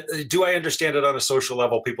 Do I understand it on a social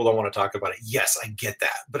level? People don't want to talk about it. Yes, I get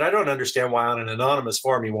that, but I don't understand why on an anonymous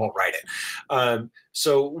form you won't write it.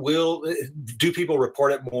 So do people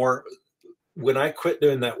report it more? When I quit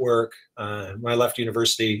doing that work, when I left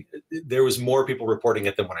university, there was more people reporting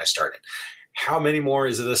it than when I started. How many more?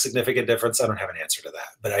 Is it a significant difference? I don't have an answer to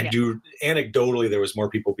that, but I do anecdotally, there was more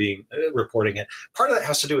people reporting it. Part of that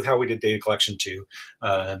has to do with how we did data collection too,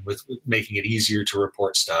 with making it easier to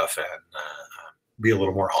report stuff and be a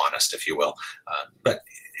little more honest, if you will.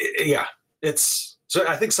 So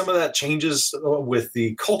I think some of that changes with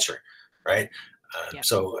the culture, right?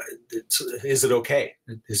 So is it okay?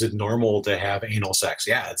 Is it normal to have anal sex?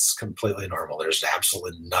 Yeah, it's completely normal. There's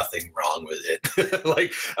absolutely nothing wrong with it.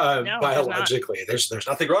 Biologically, there's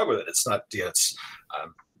nothing wrong with it. It's not, it's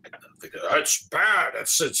bad.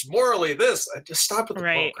 It's morally this. I just stop with the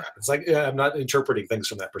bull crap. It's like, I'm not interpreting things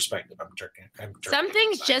from that perspective. I'm some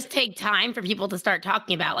things just take time for people to start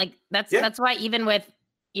talking about. Like that's why even with,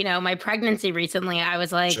 my pregnancy recently, I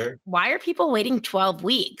was like, why are people waiting 12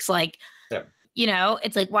 weeks? Like,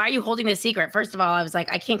 it's like, why are you holding this secret? First of all, I was like,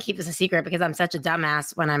 I can't keep this a secret because I'm such a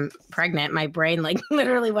dumbass when I'm pregnant. My brain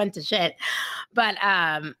literally went to shit. But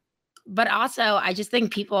also I just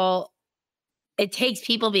think it takes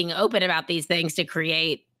people being open about these things to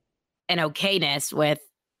create an okayness with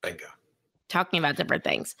talking about different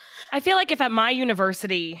things. I feel like if at my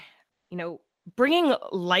university, bringing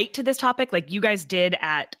light to this topic, like you guys did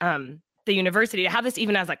at the university, to have this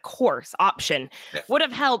even as a course option would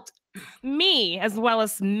have helped me as well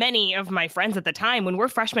as many of my friends at the time. When we're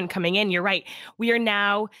freshmen coming in, you're right, we are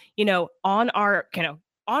now on our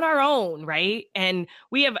own, right? And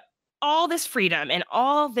we have all this freedom and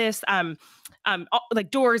all this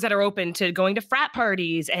like doors that are open to going to frat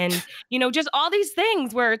parties and just all these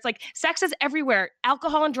things where it's like sex is everywhere,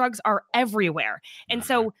 alcohol and drugs are everywhere. And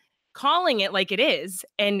so calling it like it is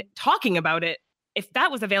and talking about it, if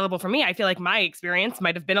that was available for me, I feel like my experience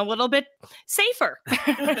might have been a little bit safer.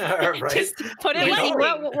 Just put it lightly.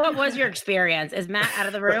 What was your experience? Is Matt out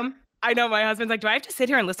of the room? I know my husband's like, do I have to sit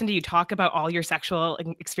here and listen to you talk about all your sexual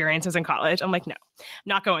experiences in college? I'm like, no,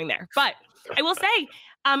 not going there. But I will say,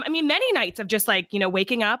 many nights of just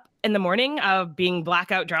waking up in the morning of being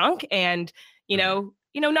blackout drunk and,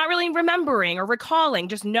 not really remembering or recalling,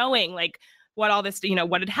 just knowing what all this,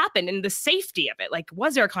 what had happened and the safety of it. Like,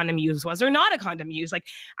 was there a condom used? Was there not a condom used? Like,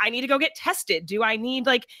 I need to go get tested. Do I need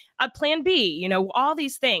a plan B? All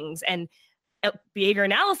these things. And behavior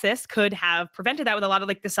analysis could have prevented that with a lot of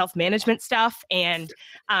like the self-management stuff. And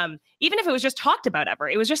even if it was just talked about ever,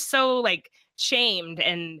 it was just so like shamed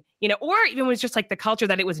and, or even was just like the culture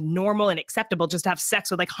that it was normal and acceptable just to have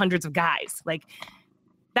sex with like hundreds of guys. Like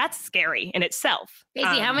that's scary in itself.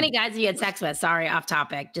 Casey, how many guys have you had sex with? Sorry, off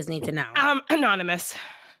topic. Just need to know. Anonymous.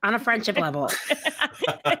 On a friendship level.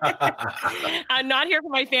 I'm not here for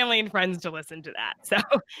my family and friends to listen to that. So,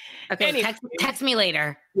 okay, anyway. text me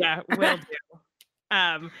later. Yeah, will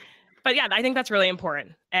do. But yeah, I think that's really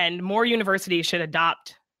important. And more universities should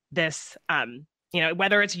adopt this,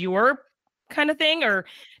 whether it's your kind of thing or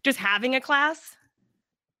just having a class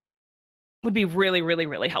would be really, really,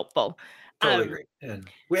 really helpful. Totally agree. And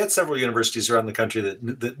we had several universities around the country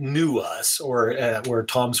that knew us or were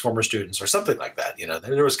Tom's former students or something like that.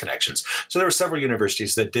 There was connections. So there were several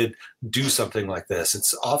universities that did do something like this.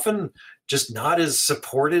 It's often just not as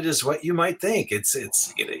supported as what you might think.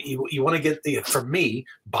 You want to get for me,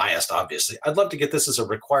 biased, obviously. I'd love to get this as a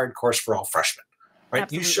required course for all freshmen. Right.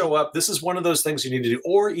 Absolutely. You show up. This is one of those things you need to do,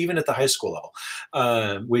 or even at the high school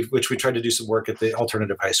level, which we tried to do some work at the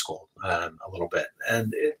alternative high school a little bit.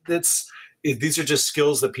 And these are just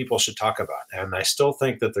skills that people should talk about. And I still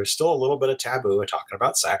think that there's still a little bit of taboo talking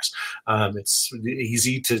about sex. It's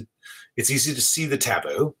easy to see the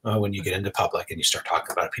taboo when you get into public and you start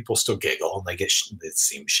talking about it. People still giggle and it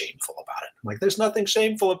seems shameful about it. I'm like, there's nothing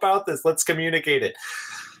shameful about this. Let's communicate it.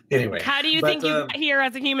 Anyway. How do you think you got here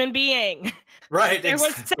as a human being? Right. There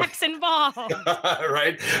was sex involved.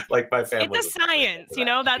 Right. Like my family. It's a science,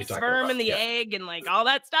 that sperm and the egg and like all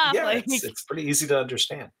that stuff. Yeah, it's pretty easy to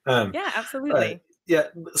understand. Yeah, absolutely. Yeah.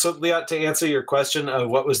 So Leah, to answer your question of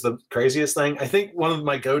what was the craziest thing, I think one of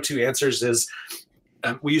my go-to answers is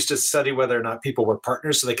we used to study whether or not people were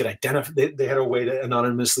partners so they could identify, they had a way to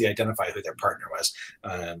anonymously identify who their partner was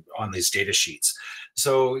on these data sheets.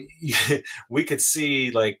 So we could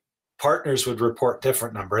see like partners would report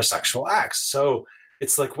different number of sexual acts. So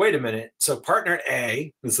it's like, wait a minute. So partner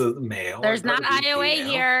A is the male. There's not IOA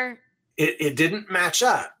here. It didn't match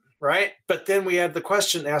up, right? But then we had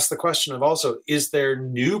asked the question of also, is there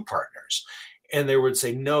new partners? And they would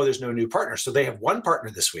say, no, there's no new partner. So they have one partner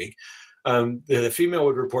this week. The female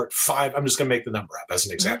would report 5. I'm just going to make the number up as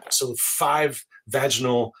an example. So 5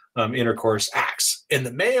 vaginal intercourse acts, and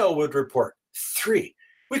the male would report 3.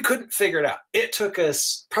 We couldn't figure it out. It took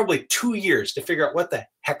us probably 2 years to figure out what the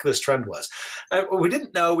heck this trend was. We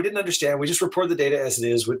didn't know. We didn't understand. We just reported the data as it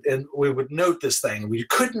is, and we would note this thing. We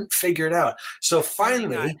couldn't figure it out. So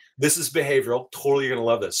finally, this is behavioral. Totally going to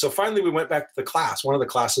love this. So finally, we went back to the class, one of the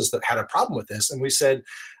classes that had a problem with this, and we said,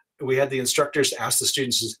 we had the instructors ask the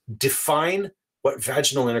students, define what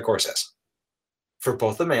vaginal intercourse is for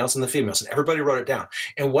both the males and the females. And everybody wrote it down.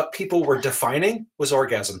 And what people were defining was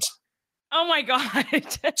orgasms. Oh my God.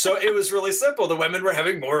 So it was really simple. The women were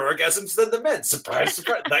having more orgasms than the men. Surprise,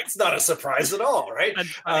 surprise. That's not a surprise at all, right?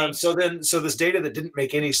 So this data that didn't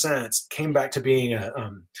make any sense came back to being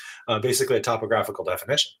basically a topographical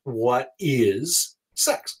definition. What is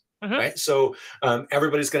sex? Mm-hmm. Right. So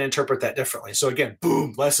everybody's going to interpret that differently. So again,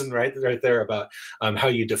 boom, lesson right there about how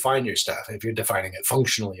you define your stuff. If you're defining it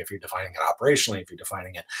functionally, if you're defining it operationally, if you're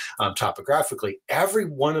defining it topographically, every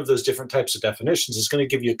one of those different types of definitions is going to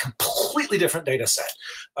give you a completely different data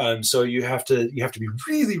set. So you have to be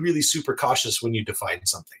really, really super cautious when you define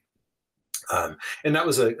something. And that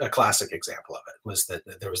was a classic example of it, was that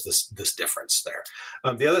there was this difference there.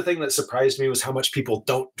 The other thing that surprised me was how much people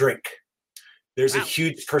don't drink. There's a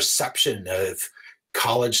huge perception of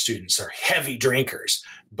college students are heavy drinkers,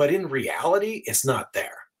 but in reality, it's not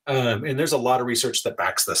there. And there's a lot of research that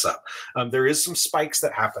backs this up. There is some spikes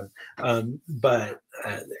that happen, but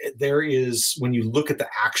there is, when you look at the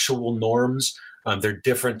actual norms, they're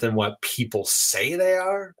different than what people say they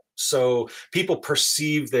are. So people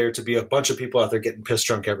perceive there to be a bunch of people out there getting pissed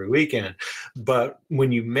drunk every weekend. But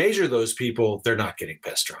when you measure those people, they're not getting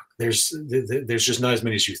pissed drunk. There's just not as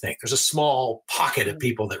many as you think. There's a small pocket of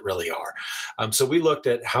people that really are. So we looked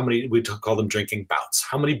at how many, we call them drinking bouts,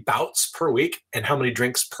 how many bouts per week and how many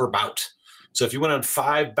drinks per bout. So if you went on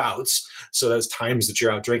 5 bouts, so that's times that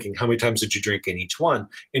you're out drinking, how many times did you drink in each one?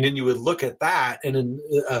 And then you would look at that. And then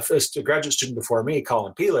a graduate student before me,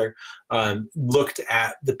 Colin Peeler, looked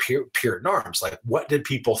at the peer norms. Like, what did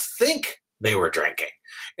people think they were drinking?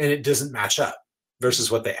 And it doesn't match up. versus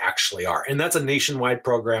what they actually are. And that's a nationwide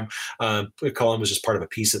program. Colin was just part of a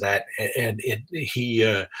piece of that. And he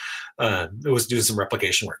was doing some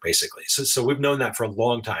replication work, basically. So we've known that for a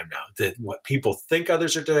long time now, that what people think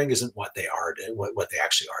others are doing isn't what they are doing, what they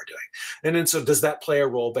actually are doing. And then so does that play a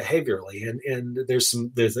role behaviorally? And there's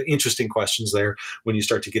interesting questions there when you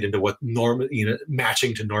start to get into what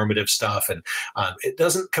matching to normative stuff. And it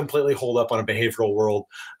doesn't completely hold up on a behavioral world.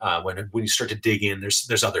 When you start to dig in,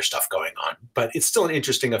 there's other stuff going on, but it's still an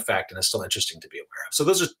interesting effect, and it's still interesting to be aware of. So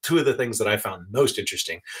those are two of the things that I found most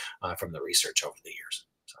interesting from the research over the years.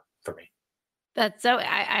 So for me, that's so.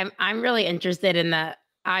 I'm really interested in the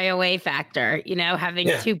IOA factor.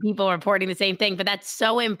 Having two people reporting the same thing, but that's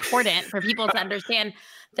so important for people to understand.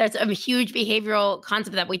 There's a huge behavioral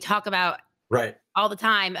concept that we talk about all the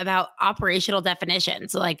time about operational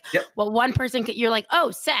definitions. So well, one person you're like,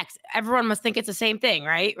 oh, sex. Everyone must think it's the same thing,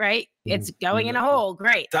 right? Right? It's going in a hole.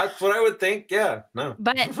 Great. That's what I would think. Yeah. No.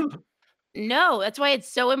 But no, that's why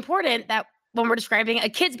it's so important that when we're describing a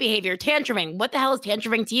kid's behavior, tantruming, what the hell is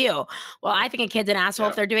tantruming to you? Well, I think a kid's an asshole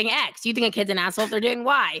if they're doing X. You think a kid's an asshole if they're doing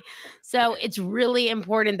Y. So it's really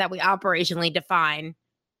important that we operationally define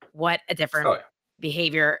what a different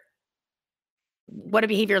behavior, what a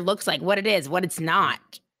behavior looks like, what it is, what it's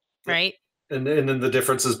not, right? And then the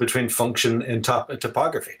differences between function and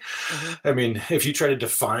topography. Mm-hmm. I mean, if you try to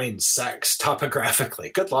define sex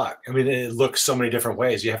topographically, good luck. I mean, it looks so many different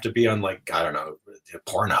ways. You have to be on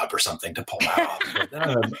Pornhub or something to pull that off.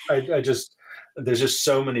 There's just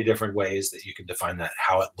so many different ways that you can define that,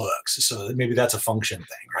 how it looks. So maybe that's a function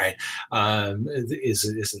thing, right?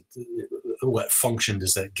 What function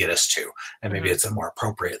does that get us to? And maybe it's a more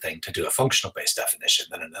appropriate thing to do a functional-based definition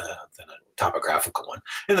than a topographical one.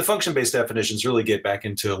 And the function-based definitions really get back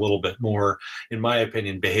into a little bit more, in my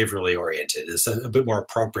opinion, behaviorally oriented. It's a bit more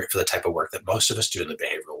appropriate for the type of work that most of us do in the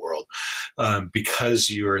behavioral world, because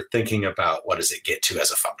you're thinking about what does it get to as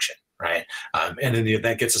a function. Right. And then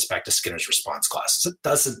that gets us back to Skinner's response classes. It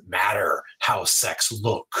doesn't matter how sex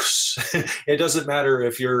looks. It doesn't matter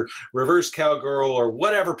if you're reverse cowgirl or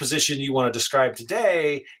whatever position you want to describe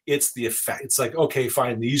today. It's the effect. It's like, okay,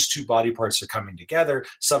 fine. These two body parts are coming together.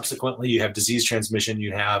 Subsequently, you have disease transmission.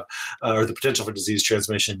 You have, or the potential for disease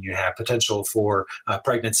transmission. You have potential for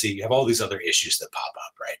pregnancy. You have all these other issues that pop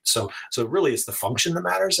up. Right. So really, it's the function that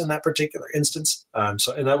matters in that particular instance. And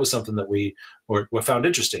that was something that we found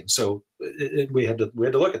interesting. So we had to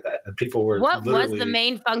look at that, and people were. What was the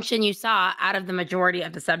main function you saw out of the majority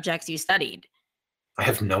of the subjects you studied? I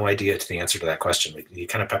have no idea to the answer to that question. You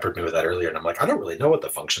kind of peppered me with that earlier, and I'm like, I don't really know what the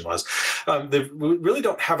function was. We really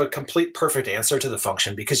don't have a complete perfect answer to the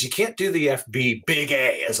function, because you can't do the FB big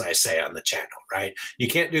A, as I say on the channel, right? You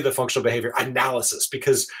can't do the functional behavior analysis,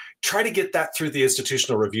 because try to get that through the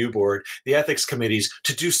institutional review board, the ethics committees,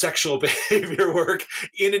 to do sexual behavior work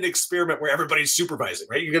in an experiment where everybody's supervising,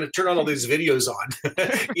 right? You're going to turn on all these videos on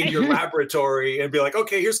in your laboratory and be like,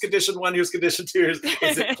 okay, here's condition 1, here's condition 2.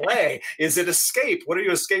 Is it play? Is it escape? What are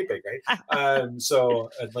you escaping, right? I don't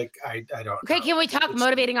Okay, know. can we talk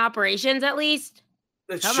motivating operations at least?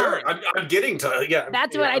 Sure, I'm getting to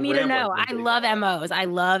That's what I need to know. I love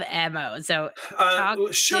MOs. So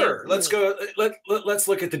sure, let's go. Let's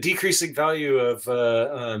look at the decreasing value of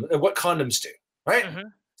what condoms do. Right. Mm-hmm.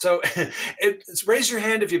 So raise your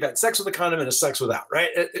hand if you've had sex with a condom and a sex without. Right.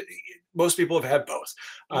 Most people have had both.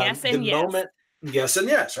 Yes and yes. Yes and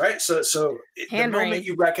yes. Right. So the moment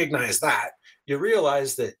you recognize that, you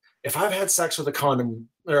realize that if I've had sex with a condom,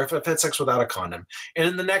 or if I've had sex without a condom, and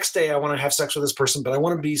then the next day I want to have sex with this person, but I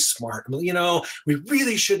want to be smart. We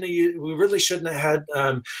really shouldn't have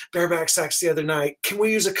had bareback sex the other night. Can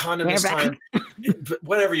we use a condom this time?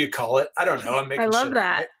 Whatever you call it. I don't know. I love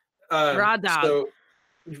that. Right? Raw dog. So,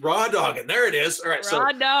 raw dogging. There it is. All right.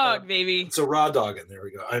 Raw dog, baby. So raw dogging. There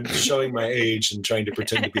we go. I'm showing my age and trying to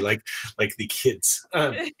pretend to be like the kids.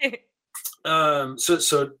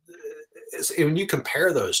 So when you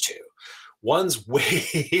compare those two, one's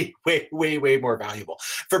way more valuable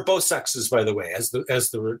for both sexes, by the way, as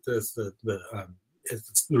the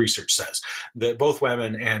research says, that both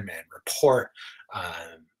women and men report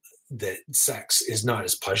that sex is not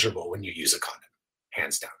as pleasurable when you use a condom,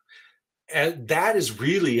 hands down. And that is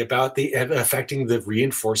really about affecting the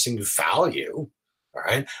reinforcing value,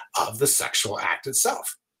 right, of the sexual act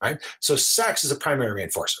itself. Right. So sex is a primary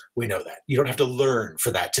reinforcer. We know that. You don't have to learn for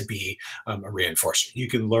that to be a reinforcer. You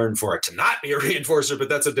can learn for it to not be a reinforcer, but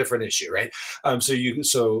that's a different issue, right?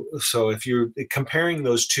 So if you're comparing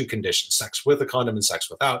those two conditions, sex with a condom and sex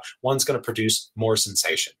without, one's going to produce more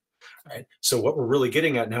sensation, right? So what we're really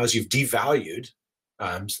getting at now is you've devalued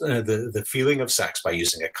the feeling of sex by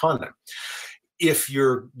using a condom. if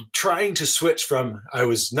you're trying to switch from I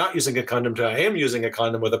was not using a condom to I am using a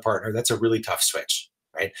condom with a partner, that's a really tough switch,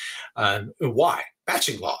 right? Why?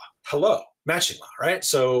 Matching law. Hello, matching law, right?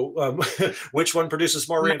 So which one produces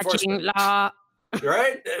more reinforcement? Matching law.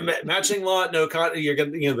 Right? Matching law, you're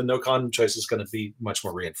going to, the no condom choice is going to be much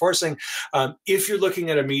more reinforcing. If you're looking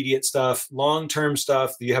at immediate stuff, long-term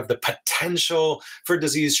stuff, you have the potential for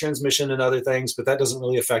disease transmission and other things, but that doesn't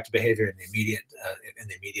really affect behavior in the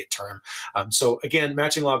immediate term. So again,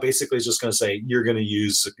 matching law basically is just going to say you're not going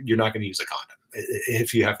to use a condom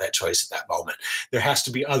if you have that choice at that moment. There has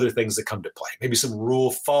to be other things that come to play, maybe some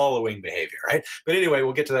rule following behavior, right? But anyway,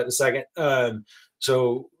 we'll get to that in a second.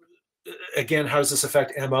 So again, how does this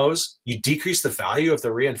affect MOs? You decrease the value of the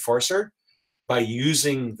reinforcer by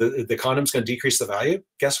using the condom's going to decrease the value.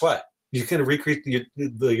 Guess what? You're going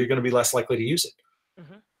to be less likely to use it.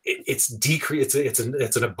 Mm-hmm.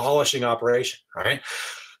 It's an abolishing operation, right?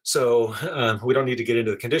 So we don't need to get into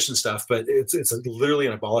the condition stuff, but it's literally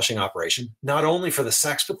an abolishing operation, not only for the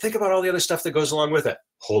sex, but think about all the other stuff that goes along with it.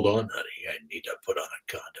 Hold on, honey, I need to put on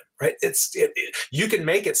a condom, right? You can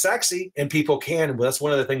make it sexy, and people can. And that's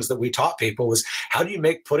one of the things that we taught people was how do you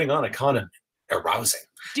make putting on a condom arousing?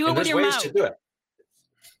 Do it with your mouth. To do it.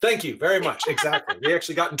 Thank you very much. Exactly. We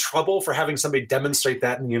actually got in trouble for having somebody demonstrate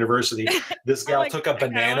that in the university. This gal took a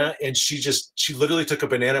banana and she literally took a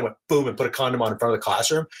banana and went boom and put a condom on in front of the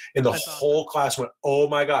classroom. And the whole class went, oh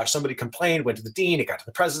my gosh, somebody complained, went to the dean, it got to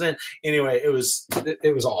the president. Anyway, it was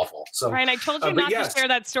awful. So Ryan, I told you not to share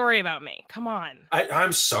that story about me. Come on.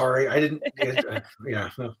 I'm sorry. I didn't. Yeah.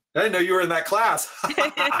 I didn't know you were in that class.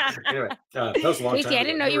 Anyway, that was a long time ago. I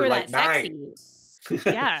didn't know you were that sexy.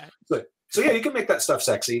 Yeah. So yeah, you can make that stuff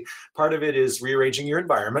sexy. Part of it is rearranging your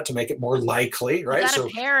environment to make it more likely, right? You got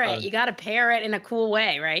to pair it. You got to pair it in a cool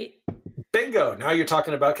way, right? Bingo. Now you're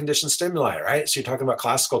talking about conditioned stimuli, right? So you're talking about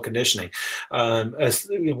classical conditioning. As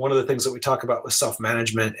one of the things that we talk about with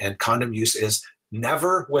self-management and condom use is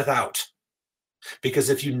never without. Because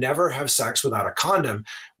if you never have sex without a condom,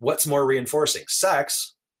 what's more reinforcing?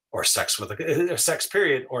 Sex or sex with a sex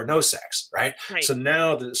period or no sex, right? So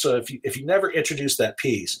now, if you never introduce that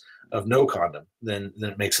piece of no condom, then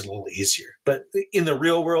it makes it a little easier. But in the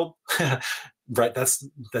real world, right, that's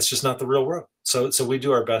just not the real world. So we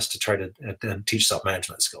do our best to try to teach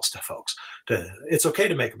self-management skills to folks. It's okay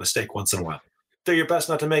to make a mistake once in a while. Do your best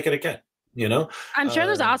not to make it again. I'm sure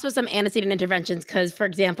there's also some antecedent interventions because, for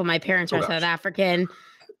example, my parents are South African,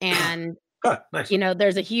 and nice.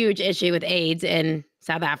 There's a huge issue with AIDS in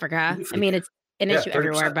South Africa. I mean, it's an issue 30%.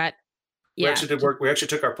 Everywhere, but. We actually did work. We actually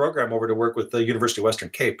took our program over to work with the University of Western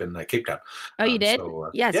Cape in Cape Town. Oh, you did? So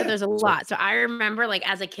there's a lot. So I remember,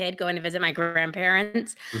 as a kid, going to visit my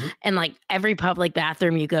grandparents, and every public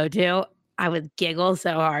bathroom you go to, I would giggle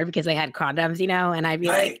so hard because they had condoms, and I'd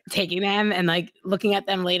be taking them and looking at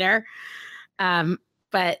them later.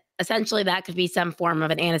 But essentially, that could be some form of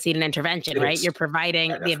an antecedent intervention, right? You're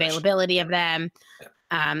providing the availability of them.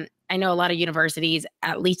 I know a lot of universities,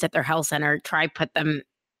 at least at their health center, try put them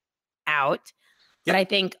out. But I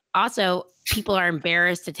think also people are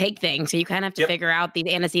embarrassed to take things. So you kind of have to figure out these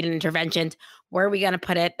antecedent interventions. Where are we going to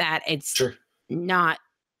put it that it's not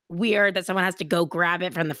weird that someone has to go grab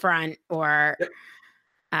it from the front or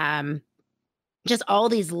just all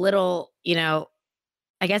these little,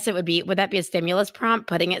 I guess would that be a stimulus prompt,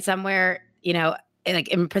 putting it somewhere,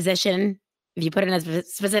 in position? If you put it in a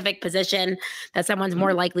specific position that someone's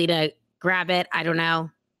more likely to grab it. I don't know.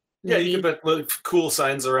 Maybe. Yeah, you could put cool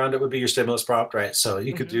signs around it would be your stimulus prompt, right? So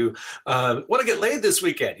you could do, want to get laid this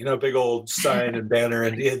weekend, big old sign and banner,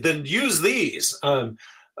 and then use these.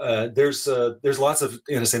 There's lots of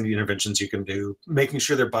innocent interventions you can do, making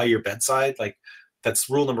sure they're by your bedside. That's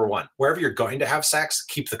rule number one. Wherever you're going to have sex,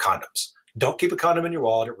 keep the condoms. Don't keep a condom in your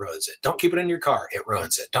wallet, it ruins it. Don't keep it in your car, it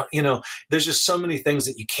ruins it. There's just so many things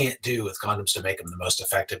that you can't do with condoms to make them the most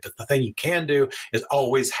effective. But the thing you can do is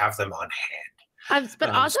always have them on hand. But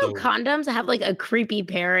also condoms have a creepy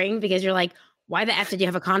pairing because you're why the F did you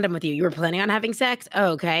have a condom with you? You were planning on having sex? Oh,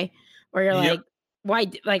 okay. Or you're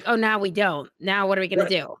why? Oh, now we don't. Now what are we going to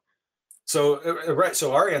do? So,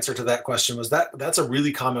 So our answer to that question was that's a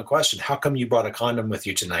really common question. How come you brought a condom with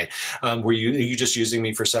you tonight? Are you just using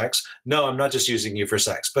me for sex? No, I'm not just using you for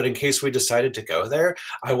sex. But in case we decided to go there,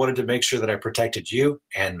 I wanted to make sure that I protected you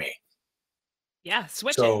and me. Yeah,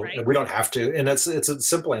 switch so it, right? we don't have to, and it's a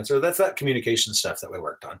simple answer. That's that communication stuff that we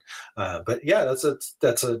worked on. But yeah,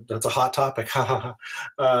 that's a hot topic.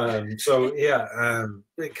 So yeah,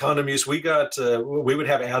 condom use. We would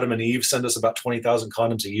have Adam and Eve send us about 20,000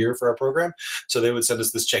 condoms a year for our program. So they would send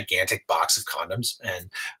us this gigantic box of condoms, and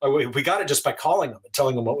we got it just by calling them and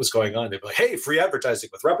telling them what was going on. They'd be like, "Hey, free advertising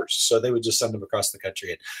with rubbers." So they would just send them across the country,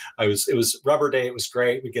 and it was Rubber Day. It was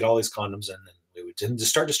great. We get all these condoms in, and we would just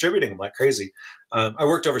start distributing them like crazy. I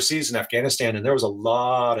worked overseas in Afghanistan, and there was a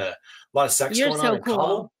lot of sex You're going so on in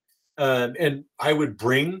cool. Kabul. And I would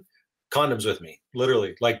bring condoms with me,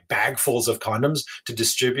 literally like bagfuls of condoms to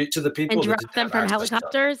distribute to the people. And drop them from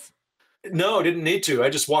helicopters? No, didn't need to. I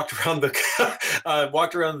just walked around the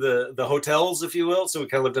hotels, if you will. So we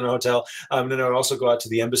kind of lived in a hotel. And then I would also go out to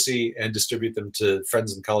the embassy and distribute them to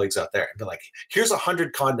friends and colleagues out there and be like, here's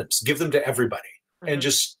 100 condoms, give them to everybody. And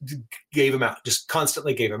just gave them out, just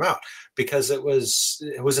constantly gave them out, because it was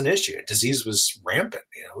an issue. Disease was rampant.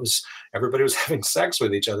 Everybody was having sex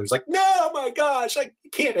with each other. It's like, no, my gosh, I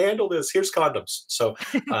can't handle this. Here's condoms. So,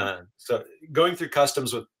 so going through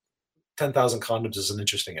customs with 10,000 condoms is an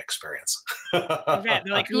interesting experience. They're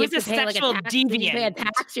like, who's a sexual deviant?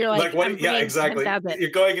 You're like what? Yeah, exactly. 10,000.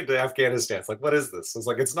 You're going into Afghanistan. It's like, what is this? It's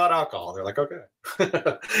like, it's not alcohol. They're like, okay.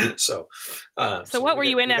 So what were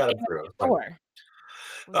you in Afghanistan for?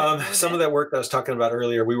 Some of that work that I was talking about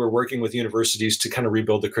earlier, we were working with universities to kind of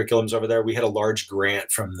rebuild the curriculums over there. We had a large grant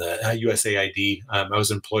from the USAID. I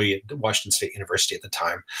was an employee at Washington State University at the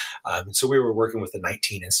time. So we were working with the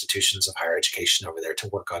 19 institutions of higher education over there to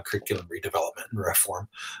work on curriculum redevelopment and reform.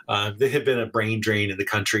 There had been a brain drain in the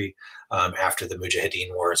country after the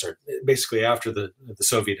Mujahideen wars, or basically after the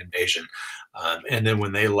Soviet invasion. And then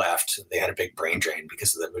when they left, they had a big brain drain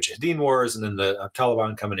because of the Mujahideen wars and then the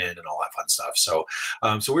Taliban coming in and all that fun stuff.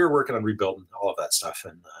 So we were working on rebuilding all of that stuff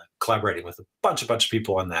and collaborating with a bunch of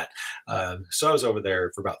people on that. So I was over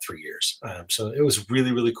there for about 3 years. So it was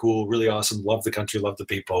really, really cool, really awesome. Loved the country, loved the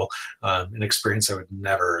people. An experience I would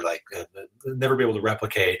never be able to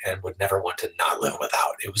replicate and would never want to not live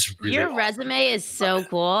without. It was really Your awesome. Resume is so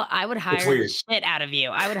cool. I would hire the shit out of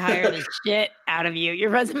you. Your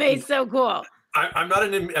resume is so cool. I'm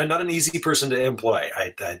not an easy person to employ.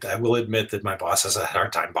 I will admit that my boss has a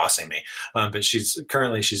hard time bossing me, but she's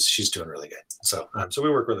doing really good. So we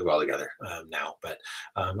work really well together now. But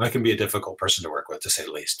I can be a difficult person to work with, to say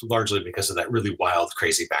the least, largely because of that really wild,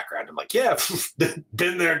 crazy background. I'm like, yeah,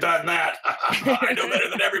 been there, done that. I know better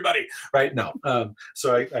than everybody, right? No,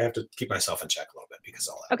 so I have to keep myself in check a little bit because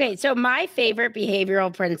of all that. Okay, so my favorite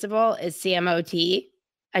behavioral principle is CMOT.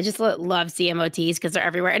 I just love CMOTs because they're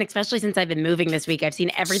everywhere. And especially since I've been moving this week, I've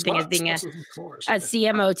seen everything as being a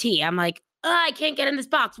CMOT. I'm like, I can't get in this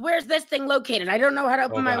box. Where's this thing located? I don't know how to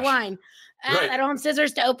open my wine. Right. I don't have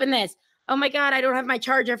scissors to open this. Oh my God, I don't have my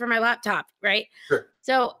charger for my laptop, right? Sure.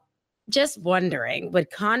 So just wondering, would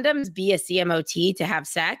condoms be a CMOT to have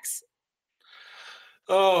sex?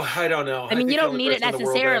 Oh, I don't know. I mean, you don't need it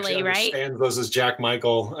necessarily, right? And those is Jack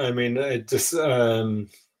Michael. I mean, it just...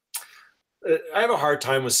 I have a hard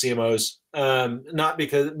time with CMOs, not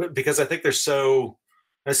because I think they're so.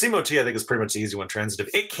 A CMOT, I think, is pretty much the easy one. Transitive,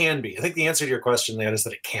 it can be. I think the answer to your question, Leanne, is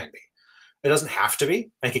that it can be. It doesn't have to be.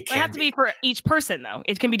 I think it can. It has to be for each person, though.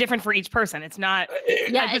 It can be different for each person. It's not.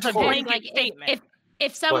 Yeah, it's a blanket statement.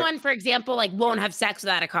 If someone, for example, won't have sex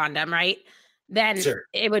without a condom, right? Then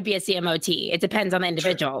it would be a CMOT. It depends on the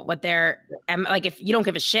individual. What they're if you don't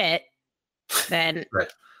give a shit, then right.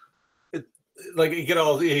 You get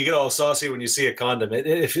all saucy when you see a condom.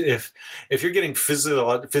 If you're getting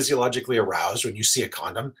physiologically aroused when you see a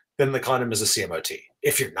condom, then the condom is a CMOT.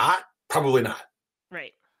 If you're not, probably not.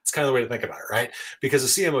 Right. It's kind of the way to think about it, right? Because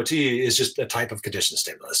a CMOT is just a type of conditioned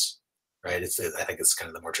stimulus, right? I think it's kind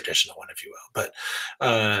of the more traditional one, if you will. But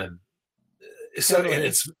totally. And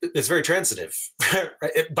it's very transitive,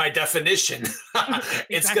 right? By definition.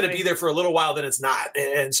 It's going to be there for a little while, then it's not,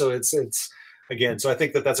 and so it's. Again, so I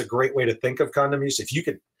think that's a great way to think of condom use.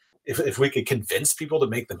 If we could convince people to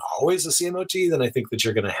make them always a CMOT, then I think that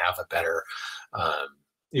you're going to have a better,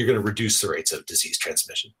 you're going to reduce the rates of disease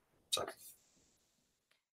transmission. So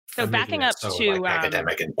backing up to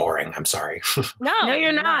academic and boring. I'm sorry. No,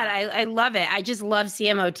 you're not. I love it. I just love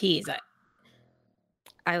CMOTs.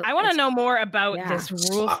 I want to know more about this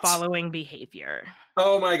rule following behavior.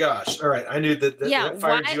 Oh my gosh. All right. I knew that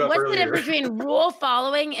fired you up what's earlier. The difference between rule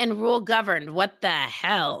following and rule governed? What the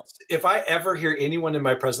hell? If I ever hear anyone in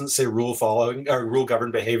my presence say rule following or rule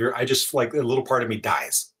governed behavior, I just a little part of me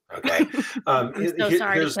dies. Okay. I'm so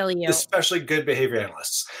sorry to kill you. Especially good behavior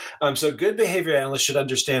analysts. So good behavior analysts should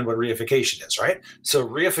understand what reification is, right? So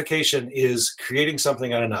reification is creating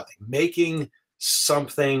something out of nothing, making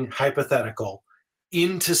something hypothetical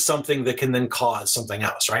into something that can then cause something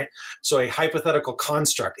else, right? So a hypothetical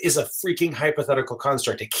construct is a freaking hypothetical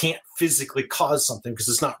construct. It can't physically cause something because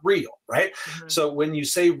it's not real, right? Mm-hmm. So when you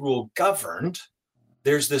say rule governed,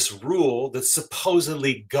 there's this rule that's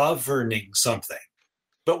supposedly governing something.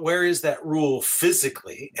 But where is that rule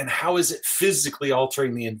physically, and how is it physically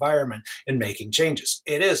altering the environment and making changes?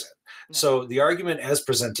 It isn't. No. So the argument as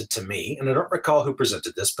presented to me, and I don't recall who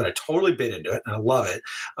presented this, but I totally bit into it and I love it,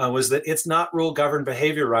 was that it's not rule governed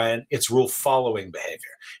behavior, Ryan, it's rule following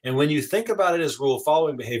behavior. And when you think about it as rule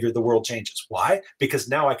following behavior, the world changes. Why? Because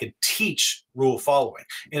now I can teach rule following.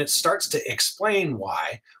 And it starts to explain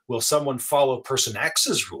why will someone follow person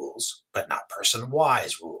X's rules, but not person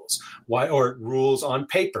Y's rules? Why? Or rules on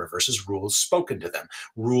paper versus rules spoken to them,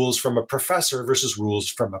 rules from a professor versus rules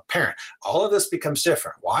from a parent. All of this becomes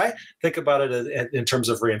different. Why? Think about it in terms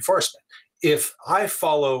of reinforcement. If I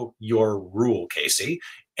follow your rule, Casey,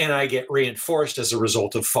 and I get reinforced as a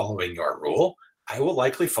result of following your rule, I will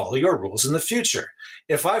likely follow your rules in the future.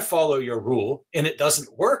 If I follow your rule and it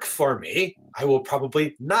doesn't work for me, I will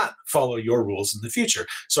probably not follow your rules in the future.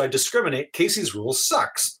 So I discriminate. Casey's rule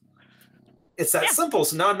sucks. It's that simple.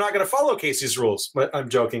 So now I'm not going to follow Casey's rules. But I'm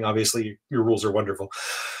joking. Obviously, your rules are wonderful.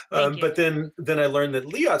 But then I learned that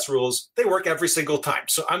Liat's rules, they work every single time.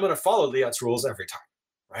 So I'm going to follow Liat's rules every time.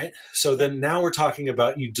 Right. So then now we're talking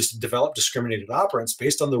about you just develop discriminated operants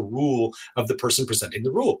based on the rule of the person presenting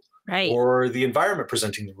the rule. Right. Or the environment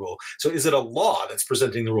presenting the rule. So is it a law that's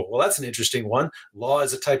presenting the rule? Well, that's an interesting one. Law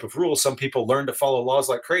is a type of rule. Some people learn to follow laws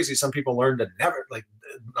like crazy. Some people learn to never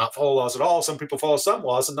not follow laws at all. Some people follow some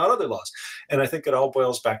laws and not other laws. And I think it all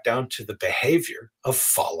boils back down to the behavior of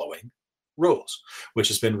following rules, which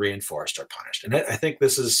has been reinforced or punished. And I think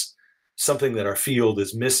this is something that our field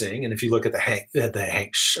is missing. And if you look at the Hank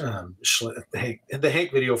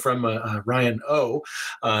video from Ryan O,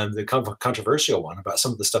 the controversial one about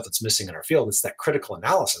some of the stuff that's missing in our field, it's that critical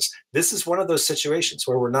analysis. This is one of those situations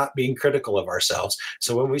where we're not being critical of ourselves.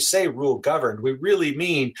 So when we say rule governed, we really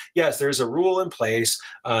mean, yes, there's a rule in place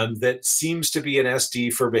that seems to be an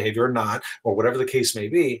SD for behavior or not, or whatever the case may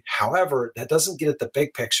be. However, that doesn't get at the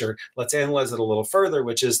big picture. Let's analyze it a little further,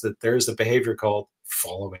 which is that there's a behavior called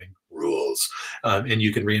following rules, and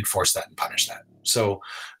you can reinforce that and punish that. So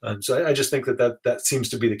I just think that seems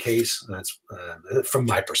to be the case. That's from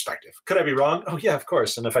my perspective. Could I be wrong? Oh yeah, of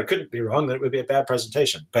course. And if I couldn't be wrong, then it would be a bad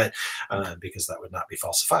presentation. But because that would not be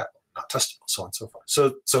falsifiable, not testable, so on and so forth.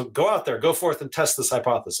 So go out there, go forth and test this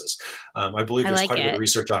hypothesis. I believe there's quite a bit of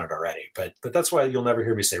research on it already, but that's why you'll never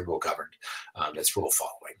hear me say rule governed. It's rule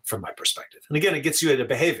following from my perspective. And again, it gets you at a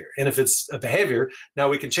behavior. And if it's a behavior, now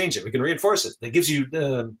we can change it. We can reinforce it. It gives you,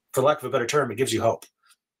 for lack of a better term, it gives you hope.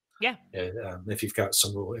 Yeah. If you've got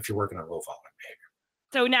some rule, if you're working on rule following behavior.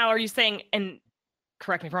 So now are you saying, and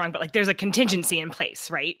correct me if I'm wrong, but like there's a contingency in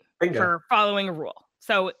place, right? Bingo. For following a rule.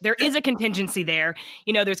 So there is a contingency there.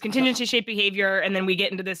 You know, there's contingency shaped behavior, and then we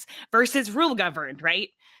get into this versus rule governed, right?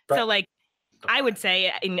 So like, I would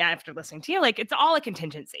say, and after listening to you, like it's all a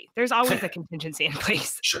contingency. There's always a contingency in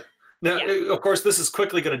place. Sure. Now, of course, this is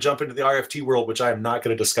quickly going to jump into the RFT world, which I am not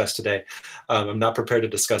going to discuss today. I'm not prepared to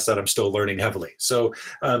discuss that. I'm still learning heavily. So,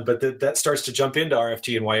 but that starts to jump into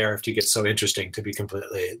RFT, and why RFT gets so interesting, to be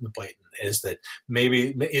completely blatant, is that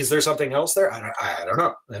maybe, is there something else there? I don't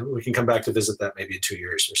know. And we can come back to visit that maybe in 2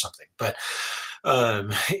 years or something. But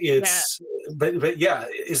but yeah,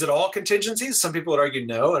 is it all contingencies? Some people would argue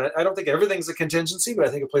no, and I don't think everything's a contingency, but I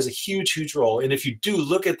think it plays a huge role. And if you do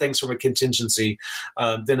look at things from a contingency,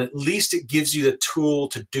 then at least it gives you the tool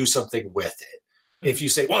to do something with it. If you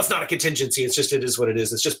say, well, it's not a contingency, it is what it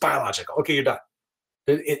is, it's just biological, okay, you're done.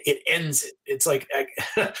 It ends it. It's like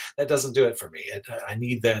that doesn't do it for me. I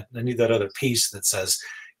need that other piece that says,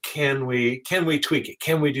 can we tweak it?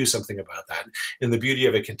 Can we do something about that? And the beauty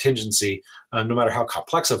of a contingency, no matter how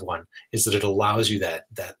complex of one, is that it allows you that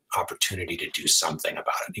opportunity to do something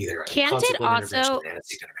about it, either can't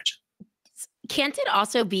it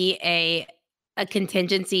also be a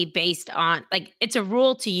contingency based on, like, it's a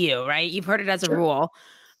rule to you, right? You've heard it as a rule,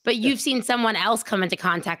 but you've seen someone else come into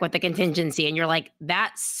contact with the contingency and you're like,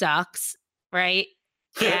 that sucks, right?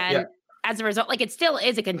 And as a result, like, it still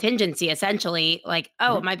is a contingency, essentially. Like,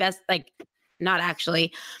 my best, like, not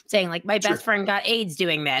actually saying, like, my best friend got AIDS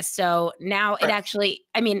doing this. So now it actually,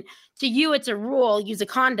 I mean, to you, it's a rule, use a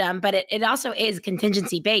condom, but it also is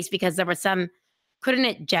contingency based, because there was couldn't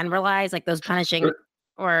it generalize, like, those punishing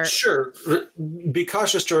or? Sure. Be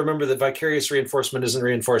cautious to remember that vicarious reinforcement isn't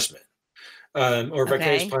reinforcement. or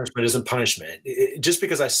vicarious Okay. punishment isn't punishment. Just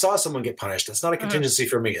because I saw someone get punished, that's not a contingency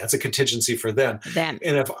for me. That's a contingency for them. Them.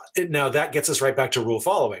 And now that gets us right back to rule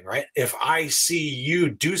following, right? If I see you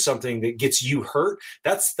do something that gets you hurt,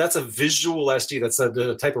 that's a visual SD. That's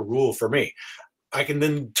a type of rule for me. I can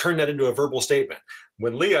then turn that into a verbal statement.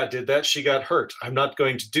 When Leah did that, she got hurt. I'm not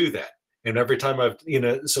going to do that. And every time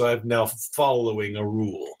so I'm now following a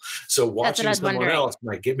rule. So watching someone else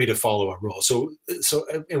might get me to follow a rule.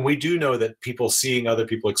 And we do know that people seeing other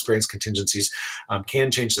people experience contingencies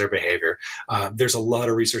can change their behavior. There's a lot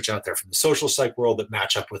of research out there from the social psych world that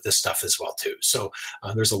match up with this stuff as well too. So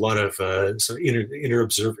there's a lot of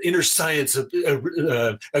inner science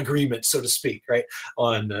agreement, so to speak, right,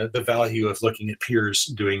 on the value of looking at peers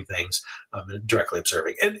doing things and directly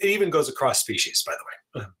observing. And it even goes across species, by the way.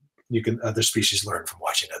 Other species learn from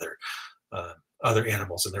watching other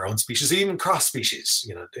animals in their own species, even cross species.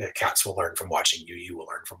 Cats will learn from watching you. You will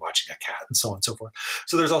learn from watching a cat, and so on and so forth.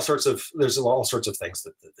 So there's all sorts of things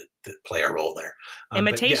that play a role there.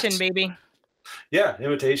 Imitation, baby. Yeah,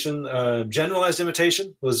 imitation. Generalized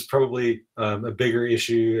imitation was probably a bigger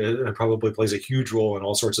issue. It probably plays a huge role in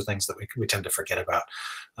all sorts of things that we tend to forget about.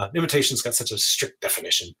 Imitation's got such a strict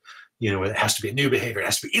definition. It has to be a new behavior. It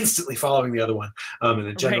has to be instantly following the other one. And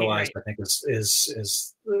then generalized, right. I think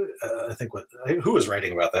is I think who was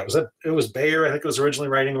writing about that? It was Bayer? I think it was originally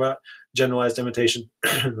writing about generalized imitation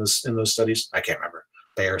in those studies. I can't remember.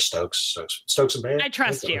 Bayer, Stokes and Bayer. I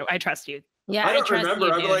trust you. Yeah, I don't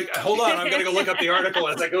remember. I'm like, hold on. I'm going to go look up the article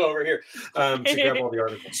as I go over here to grab all the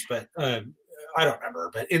articles. But I don't remember.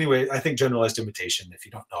 But anyway, I think generalized imitation, if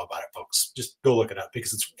you don't know about it, folks, just go look it up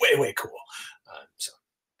because it's way, way cool.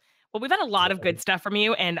 Well, we've had a lot of good stuff from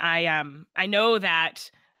you. And I know that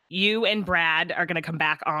you and Brad are going to come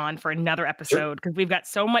back on for another episode because we've got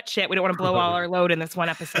so much shit. We don't want to blow all our load in this one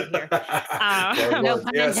episode here. No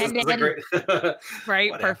pun intended.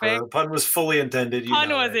 Right, whatever. perfect. Pun was fully intended. Pun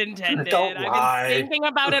was intended. Don't lie. I've been thinking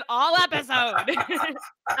about it all episode.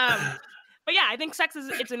 But yeah, I think sex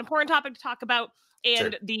it's an important topic to talk about.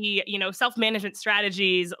 And the, self-management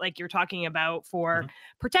strategies like you're talking about for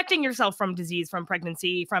protecting yourself from disease, from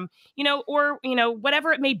pregnancy, from, or,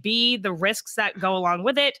 whatever it may be, the risks that go along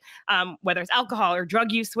with it, whether it's alcohol or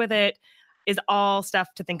drug use with it, is all stuff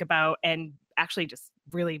to think about and actually just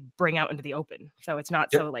really bring out into the open. So it's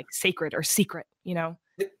not so like sacred or secret, Yep.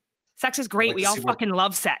 Sex is great. We all fucking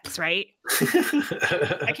love sex, right?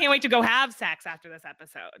 I can't wait to go have sex after this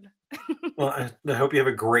episode. Well, I hope you have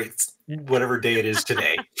a great whatever day it is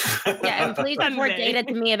today. Yeah, and please report data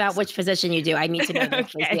to me about which position you do. I need to know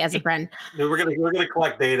this, Casey, as a friend. No, we're gonna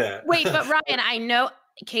collect data. Wait, but Ryan, I know,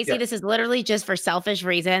 Casey, this is literally just for selfish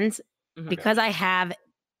reasons because I have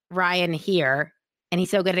Ryan here and he's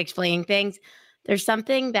so good at explaining things. There's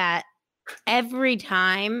something that every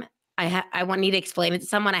time I need to explain it to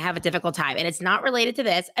someone, I have a difficult time. And it's not related to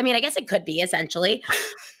this. I mean, I guess it could be essentially.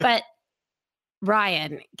 But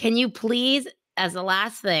Ryan, can you please, as the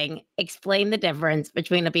last thing, explain the difference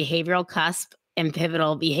between a behavioral cusp and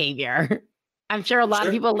pivotal behavior? I'm sure a lot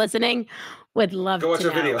of people listening would love to know. Go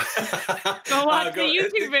watch our video. Go watch the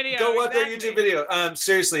YouTube video. Go watch their YouTube video.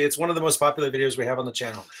 Seriously, it's one of the most popular videos we have on the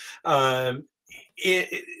channel.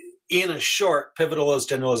 In a short, pivotal is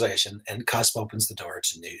generalization, and cusp opens the door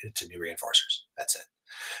to new reinforcers. That's it.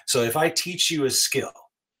 So if I teach you a skill,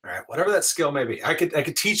 all right, whatever that skill may be, I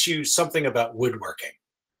could teach you something about woodworking.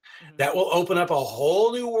 That will open up a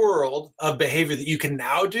whole new world of behavior that you can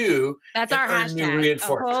now do. That's our hashtag. A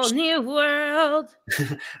whole new world.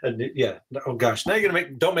 Yeah. Oh gosh. Now you're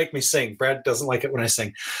don't make me sing. Brad doesn't like it when I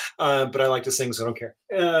sing, but I like to sing, so I don't care.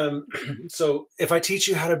 So if I teach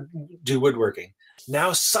you how to do woodworking,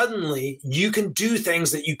 now suddenly you can do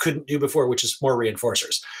things that you couldn't do before, which is more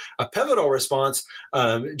reinforcers. A pivotal response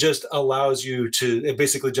just allows you to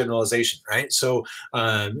basically generalization, right? So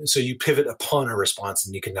you pivot upon a response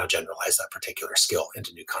and you can now generalize that particular skill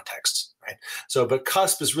into new contexts, right? So, but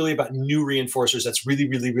cusp is really about new reinforcers. That's really,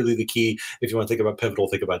 really, really the key. If you want to think about pivotal,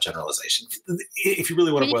 think about generalization. If you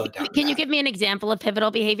really want to boil it down. Can you give me an example of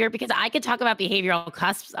pivotal behavior? Because I could talk about behavioral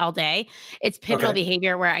cusps all day. It's pivotal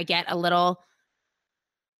behavior where I get a little...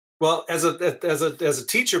 Well, as a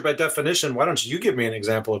teacher, by definition, why don't you give me an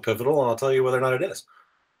example of pivotal, and I'll tell you whether or not it is.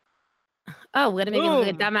 Oh, we're gonna make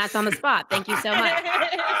a dumbass on the spot. Thank you so much.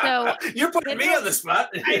 So you're putting me on the spot.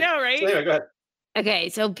 I know, right? So anyway, go ahead. Okay,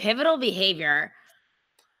 so pivotal behavior.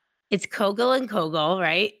 It's Kogel and Kogel,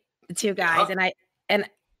 right? The two guys, and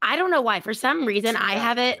I don't know why. For some reason, I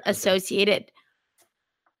have it associated.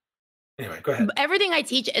 Anyway, go ahead. Everything I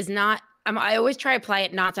teach is not I always try to apply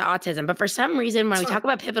it not to autism, but for some reason, when we talk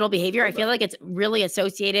about pivotal behavior, I feel like it's really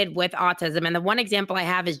associated with autism. And the one example I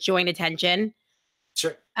have is joint attention.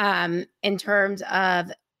 Sure. In terms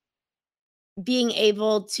of being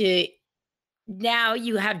able to, now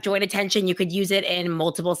you have joint attention, you could use it in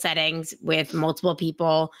multiple settings with multiple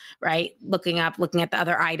people, right? Looking at the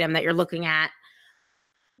other item that you're looking at.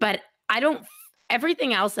 But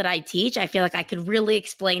everything else that I teach, I feel like I could really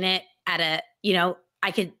explain it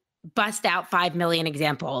I could bust out 5 million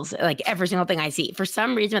examples, like every single thing I see. For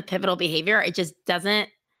some reason with pivotal behavior, it just doesn't,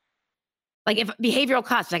 like if behavioral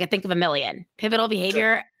costs, I could think of a million. Pivotal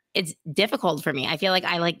behavior, sure. It's difficult for me. I feel like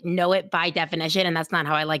I know it by definition, and that's not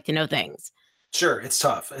how I like to know things. Sure, it's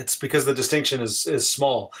tough. It's because the distinction is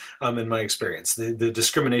small in my experience. The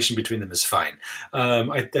discrimination between them is fine.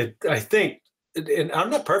 I think, and I'm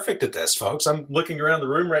not perfect at this, folks. I'm looking around the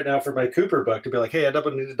room right now for my Cooper book to be like, hey, I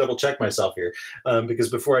need to double check myself here. Because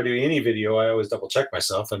before I do any video, I always double check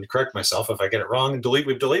myself and correct myself if I get it wrong and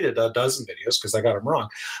we've deleted a dozen videos because I got them wrong.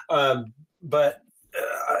 But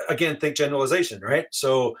again, think generalization, right?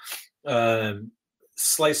 So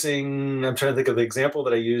slicing, I'm trying to think of the example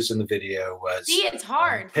that I used in the video was. See, it's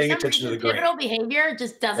hard. Paying attention to the grain. Pivotal behavior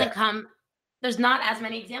just doesn't come. There's not as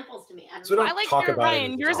many examples to me. So I like talk about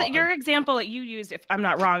Ryan, your example that you used, if I'm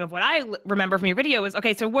not wrong, of what I remember from your video is,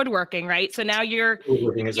 okay, so woodworking, right? So now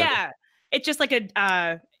it's just like it's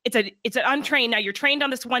an untrained, now you're trained on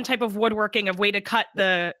this one type of woodworking of way to cut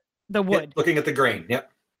the wood. Yep, looking at the grain,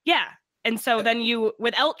 yep. Yeah. And so then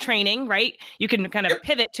with ELT training, right, you can kind of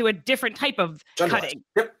pivot to a different type of cutting.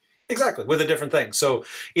 Yep. Exactly, with a different thing. So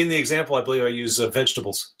in the example, I believe I use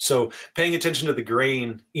vegetables. So paying attention to the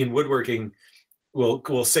grain in woodworking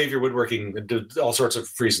will save your woodworking all sorts of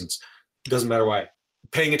reasons. It doesn't matter why.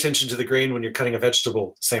 Paying attention to the grain when you're cutting a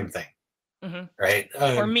vegetable, same thing, right?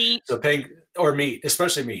 Or meat. Or meat,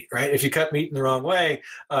 especially meat, right? If you cut meat in the wrong way,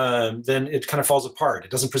 then it kind of falls apart.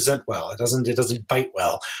 It doesn't present well. It doesn't bite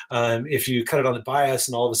well. If you cut it on the bias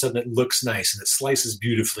and all of a sudden it looks nice and it slices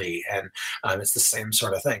beautifully, and it's the same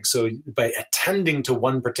sort of thing. So by attending to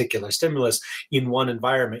one particular stimulus in one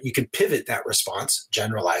environment, you can pivot that response,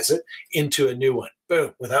 generalize it into a new one.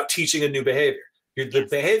 Boom, without teaching a new behavior. The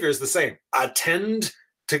behavior is the same. Attend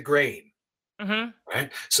to grain.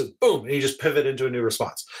 Right. So boom, and you just pivot into a new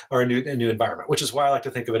response or a new environment, which is why I like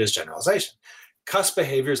to think of it as generalization. Cusp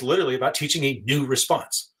behavior is literally about teaching a new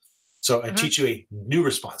response. So I teach you a new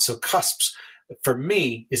response. So cusps for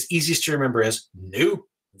me is easiest to remember as new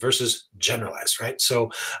versus generalized, right?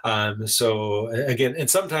 So again,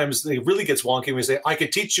 and sometimes it really gets wonky when we say, I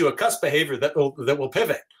could teach you a cusp behavior that will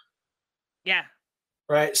pivot. Yeah.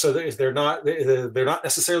 Right, so they're not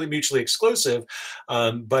necessarily mutually exclusive,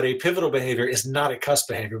 but a pivotal behavior is not a cusp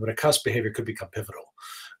behavior, but a cusp behavior could become pivotal,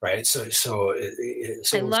 right? So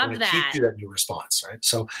I love that. Teach you that new response, right?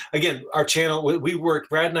 So again, our channel,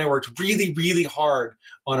 Brad and I worked really, really hard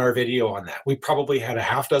on our video on that. We probably had a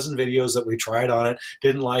half dozen videos that we tried on it,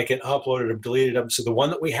 didn't like it, uploaded them, deleted them. So the one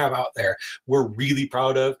that we have out there, we're really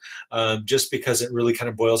proud of, just because it really kind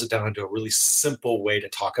of boils it down into a really simple way to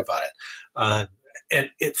talk about it. And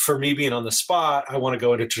for me being on the spot, I want to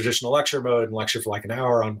go into traditional lecture mode and lecture for like an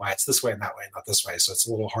hour on why it's this way and that way and not this way. So it's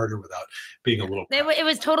a little harder without being a little. It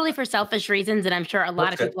was totally for selfish reasons, and I'm sure a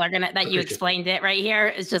lot of people are you explained it right here.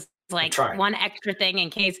 It's just like one extra thing in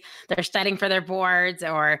case they're studying for their boards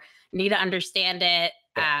or need to understand it.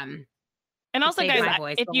 And also,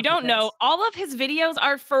 guys, if you don't know, all of his videos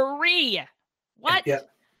are free. What? Yeah.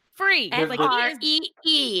 Free.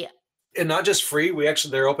 FREE. And not just free,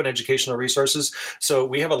 they're open educational resources. So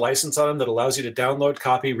we have a license on them that allows you to download,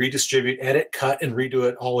 copy, redistribute, edit, cut, and redo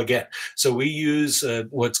it all again. So we use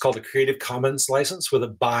what's called a Creative Commons license with a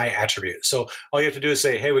by attribute. So all you have to do is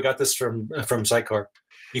say, hey, we got this from Sitecore.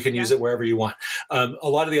 You can use it wherever you want. A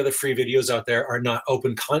lot of the other free videos out there are not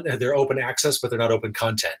open content. They're open access, but they're not open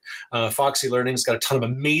content. Foxy Learning's got a ton of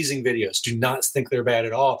amazing videos. Do not think they're bad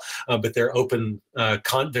at all, but they're open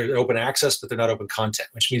they're open access, but they're not open content,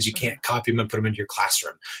 which means you can't copy them and put them into your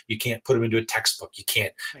classroom. You can't put them into a textbook. You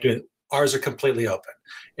can't do it. Ours are completely open.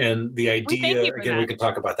 And the idea, again, we can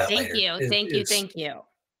talk about that later. Thank you.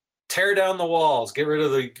 Tear down the walls, get rid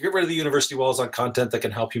of the university walls on content that can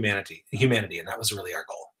help humanity, and that was really our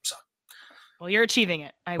goal. So, well, you're achieving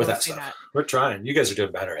it. I will say that. We're trying. You guys are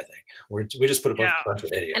doing better, I think. We just put a bunch of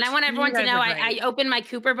videos. And I want everyone to know I opened my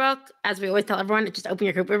Cooper book, as we always tell everyone, just open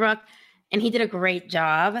your Cooper book, and he did a great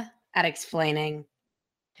job at explaining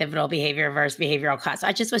pivotal behavior versus behavioral cost. So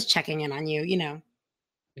I just was checking in on you,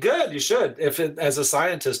 Good. You should. As a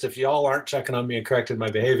scientist, if y'all aren't checking on me and correcting my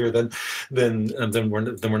behavior, then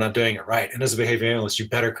we're not doing it right. And as a behavior analyst, you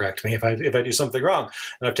better correct me if I do something wrong.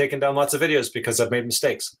 And I've taken down lots of videos because I've made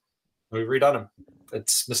mistakes. We've redone them.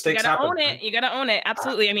 It's mistakes happen. You gotta own it.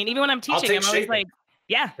 Absolutely. I mean, even when I'm teaching, I'm always like,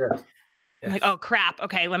 yeah. I'm like, oh crap.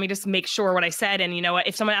 Okay, let me just make sure what I said. And you know what?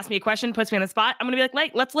 If someone asks me a question, puts me on the spot, I'm gonna be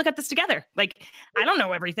like, let's look at this together. Like, I don't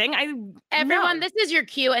know everything. Everyone, this is your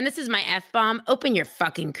cue, and this is my F-bomb. Open your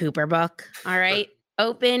fucking Cooper book. All right.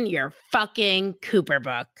 Open your fucking Cooper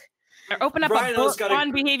book. Or open up a book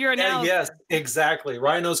on behavior analysis. Yes, exactly.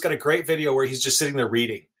 Rhino's got a great video where he's just sitting there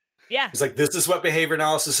reading. Yeah. He's like, this is what behavior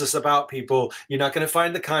analysis is about, people. You're not going to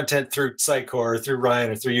find the content through Sitecore or through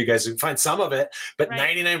Ryan or through you guys. You can find some of it, but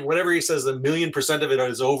 99, whatever he says, 1,000,000% of it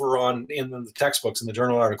is over in the textbooks and the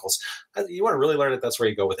journal articles. You want to really learn it, that's where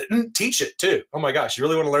you go with it. And teach it too. Oh my gosh, you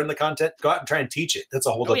really want to learn the content? Go out and try and teach it. That's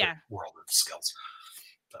a whole other world of skills.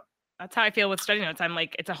 That's how I feel with study notes. I'm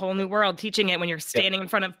like, it's a whole new world teaching it when you're standing in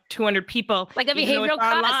front of 200 people. Like a behavioral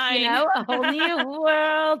class, a whole new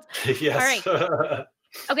world. Yes. All right.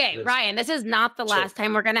 Okay, Ryan, this is not the last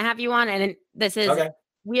time we're going to have you on. And this is,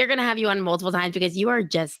 we are going to have you on multiple times because you are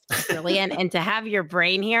just brilliant. And to have your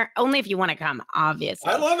brain here, only if you want to come,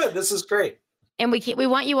 obviously. I love it. This is great. And we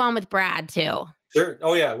want you on with Brad too. Sure.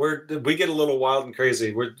 Oh yeah. We get a little wild and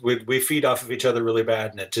crazy. We feed off of each other really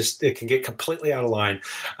bad, and it can get completely out of line.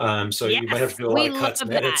 So you might have to do a lot of cuts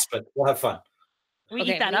and edits, but we'll have fun. We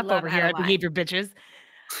eat that up over here at Behavior Bitches.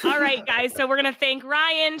 All right, guys. So we're going to thank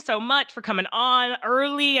Ryan so much for coming on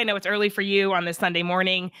early. I know it's early for you on this Sunday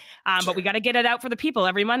morning, but we got to get it out for the people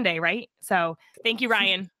every Monday, right? So thank you,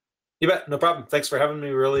 Ryan. You bet. No problem. Thanks for having me.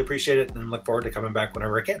 We really appreciate it and look forward to coming back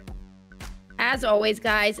whenever I can. As always,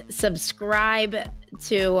 guys, subscribe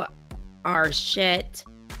to our shit,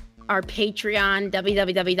 our Patreon,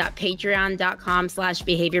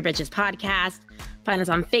 www.patreon.com/behaviorbitchespodcast. Find us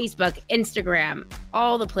on Facebook, Instagram,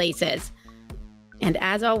 all the places. And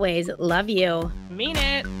as always, love you. Mean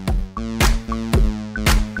it.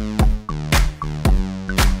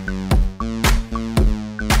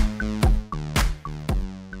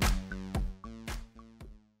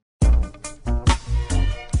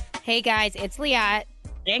 Hey guys, it's Liat.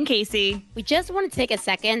 And Casey. We just want to take a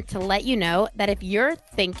second to let you know that if you're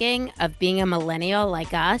thinking of being a millennial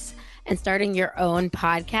like us and starting your own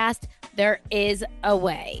podcast, there is a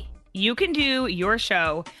way. You can do your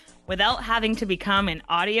show without having to become an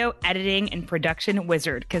audio editing and production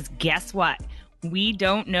wizard. Because guess what? We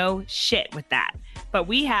don't know shit with that. But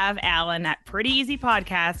we have Alan at Pretty Easy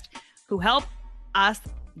Podcast who helped us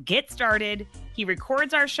get started. He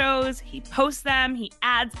records our shows, he posts them, he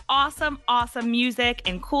adds awesome music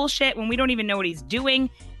and cool shit when we don't even know what he's doing.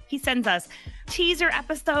 He sends us teaser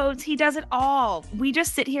episodes. He does it all. We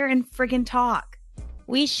just sit here and friggin' talk.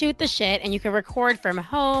 We shoot the shit, and you can record from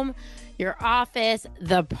home, your office,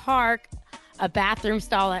 the park, a bathroom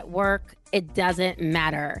stall at work. It doesn't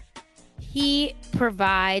matter. He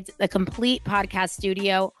provides the complete podcast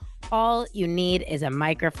studio. All you need is a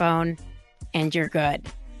microphone and you're good.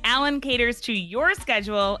 Alan caters to your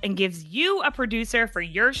schedule and gives you a producer for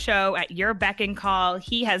your show at your beck and call.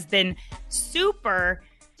 He has been super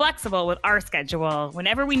flexible with our schedule.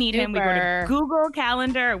 Whenever we need him, we go to Google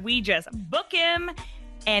Calendar. We just book him.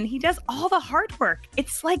 And he does all the hard work.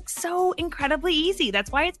 It's like so incredibly easy.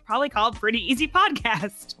 That's why it's probably called Pretty Easy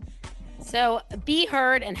Podcast. So be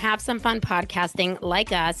heard and have some fun podcasting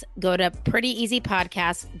like us. Go to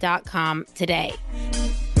prettyeasypodcast.com today.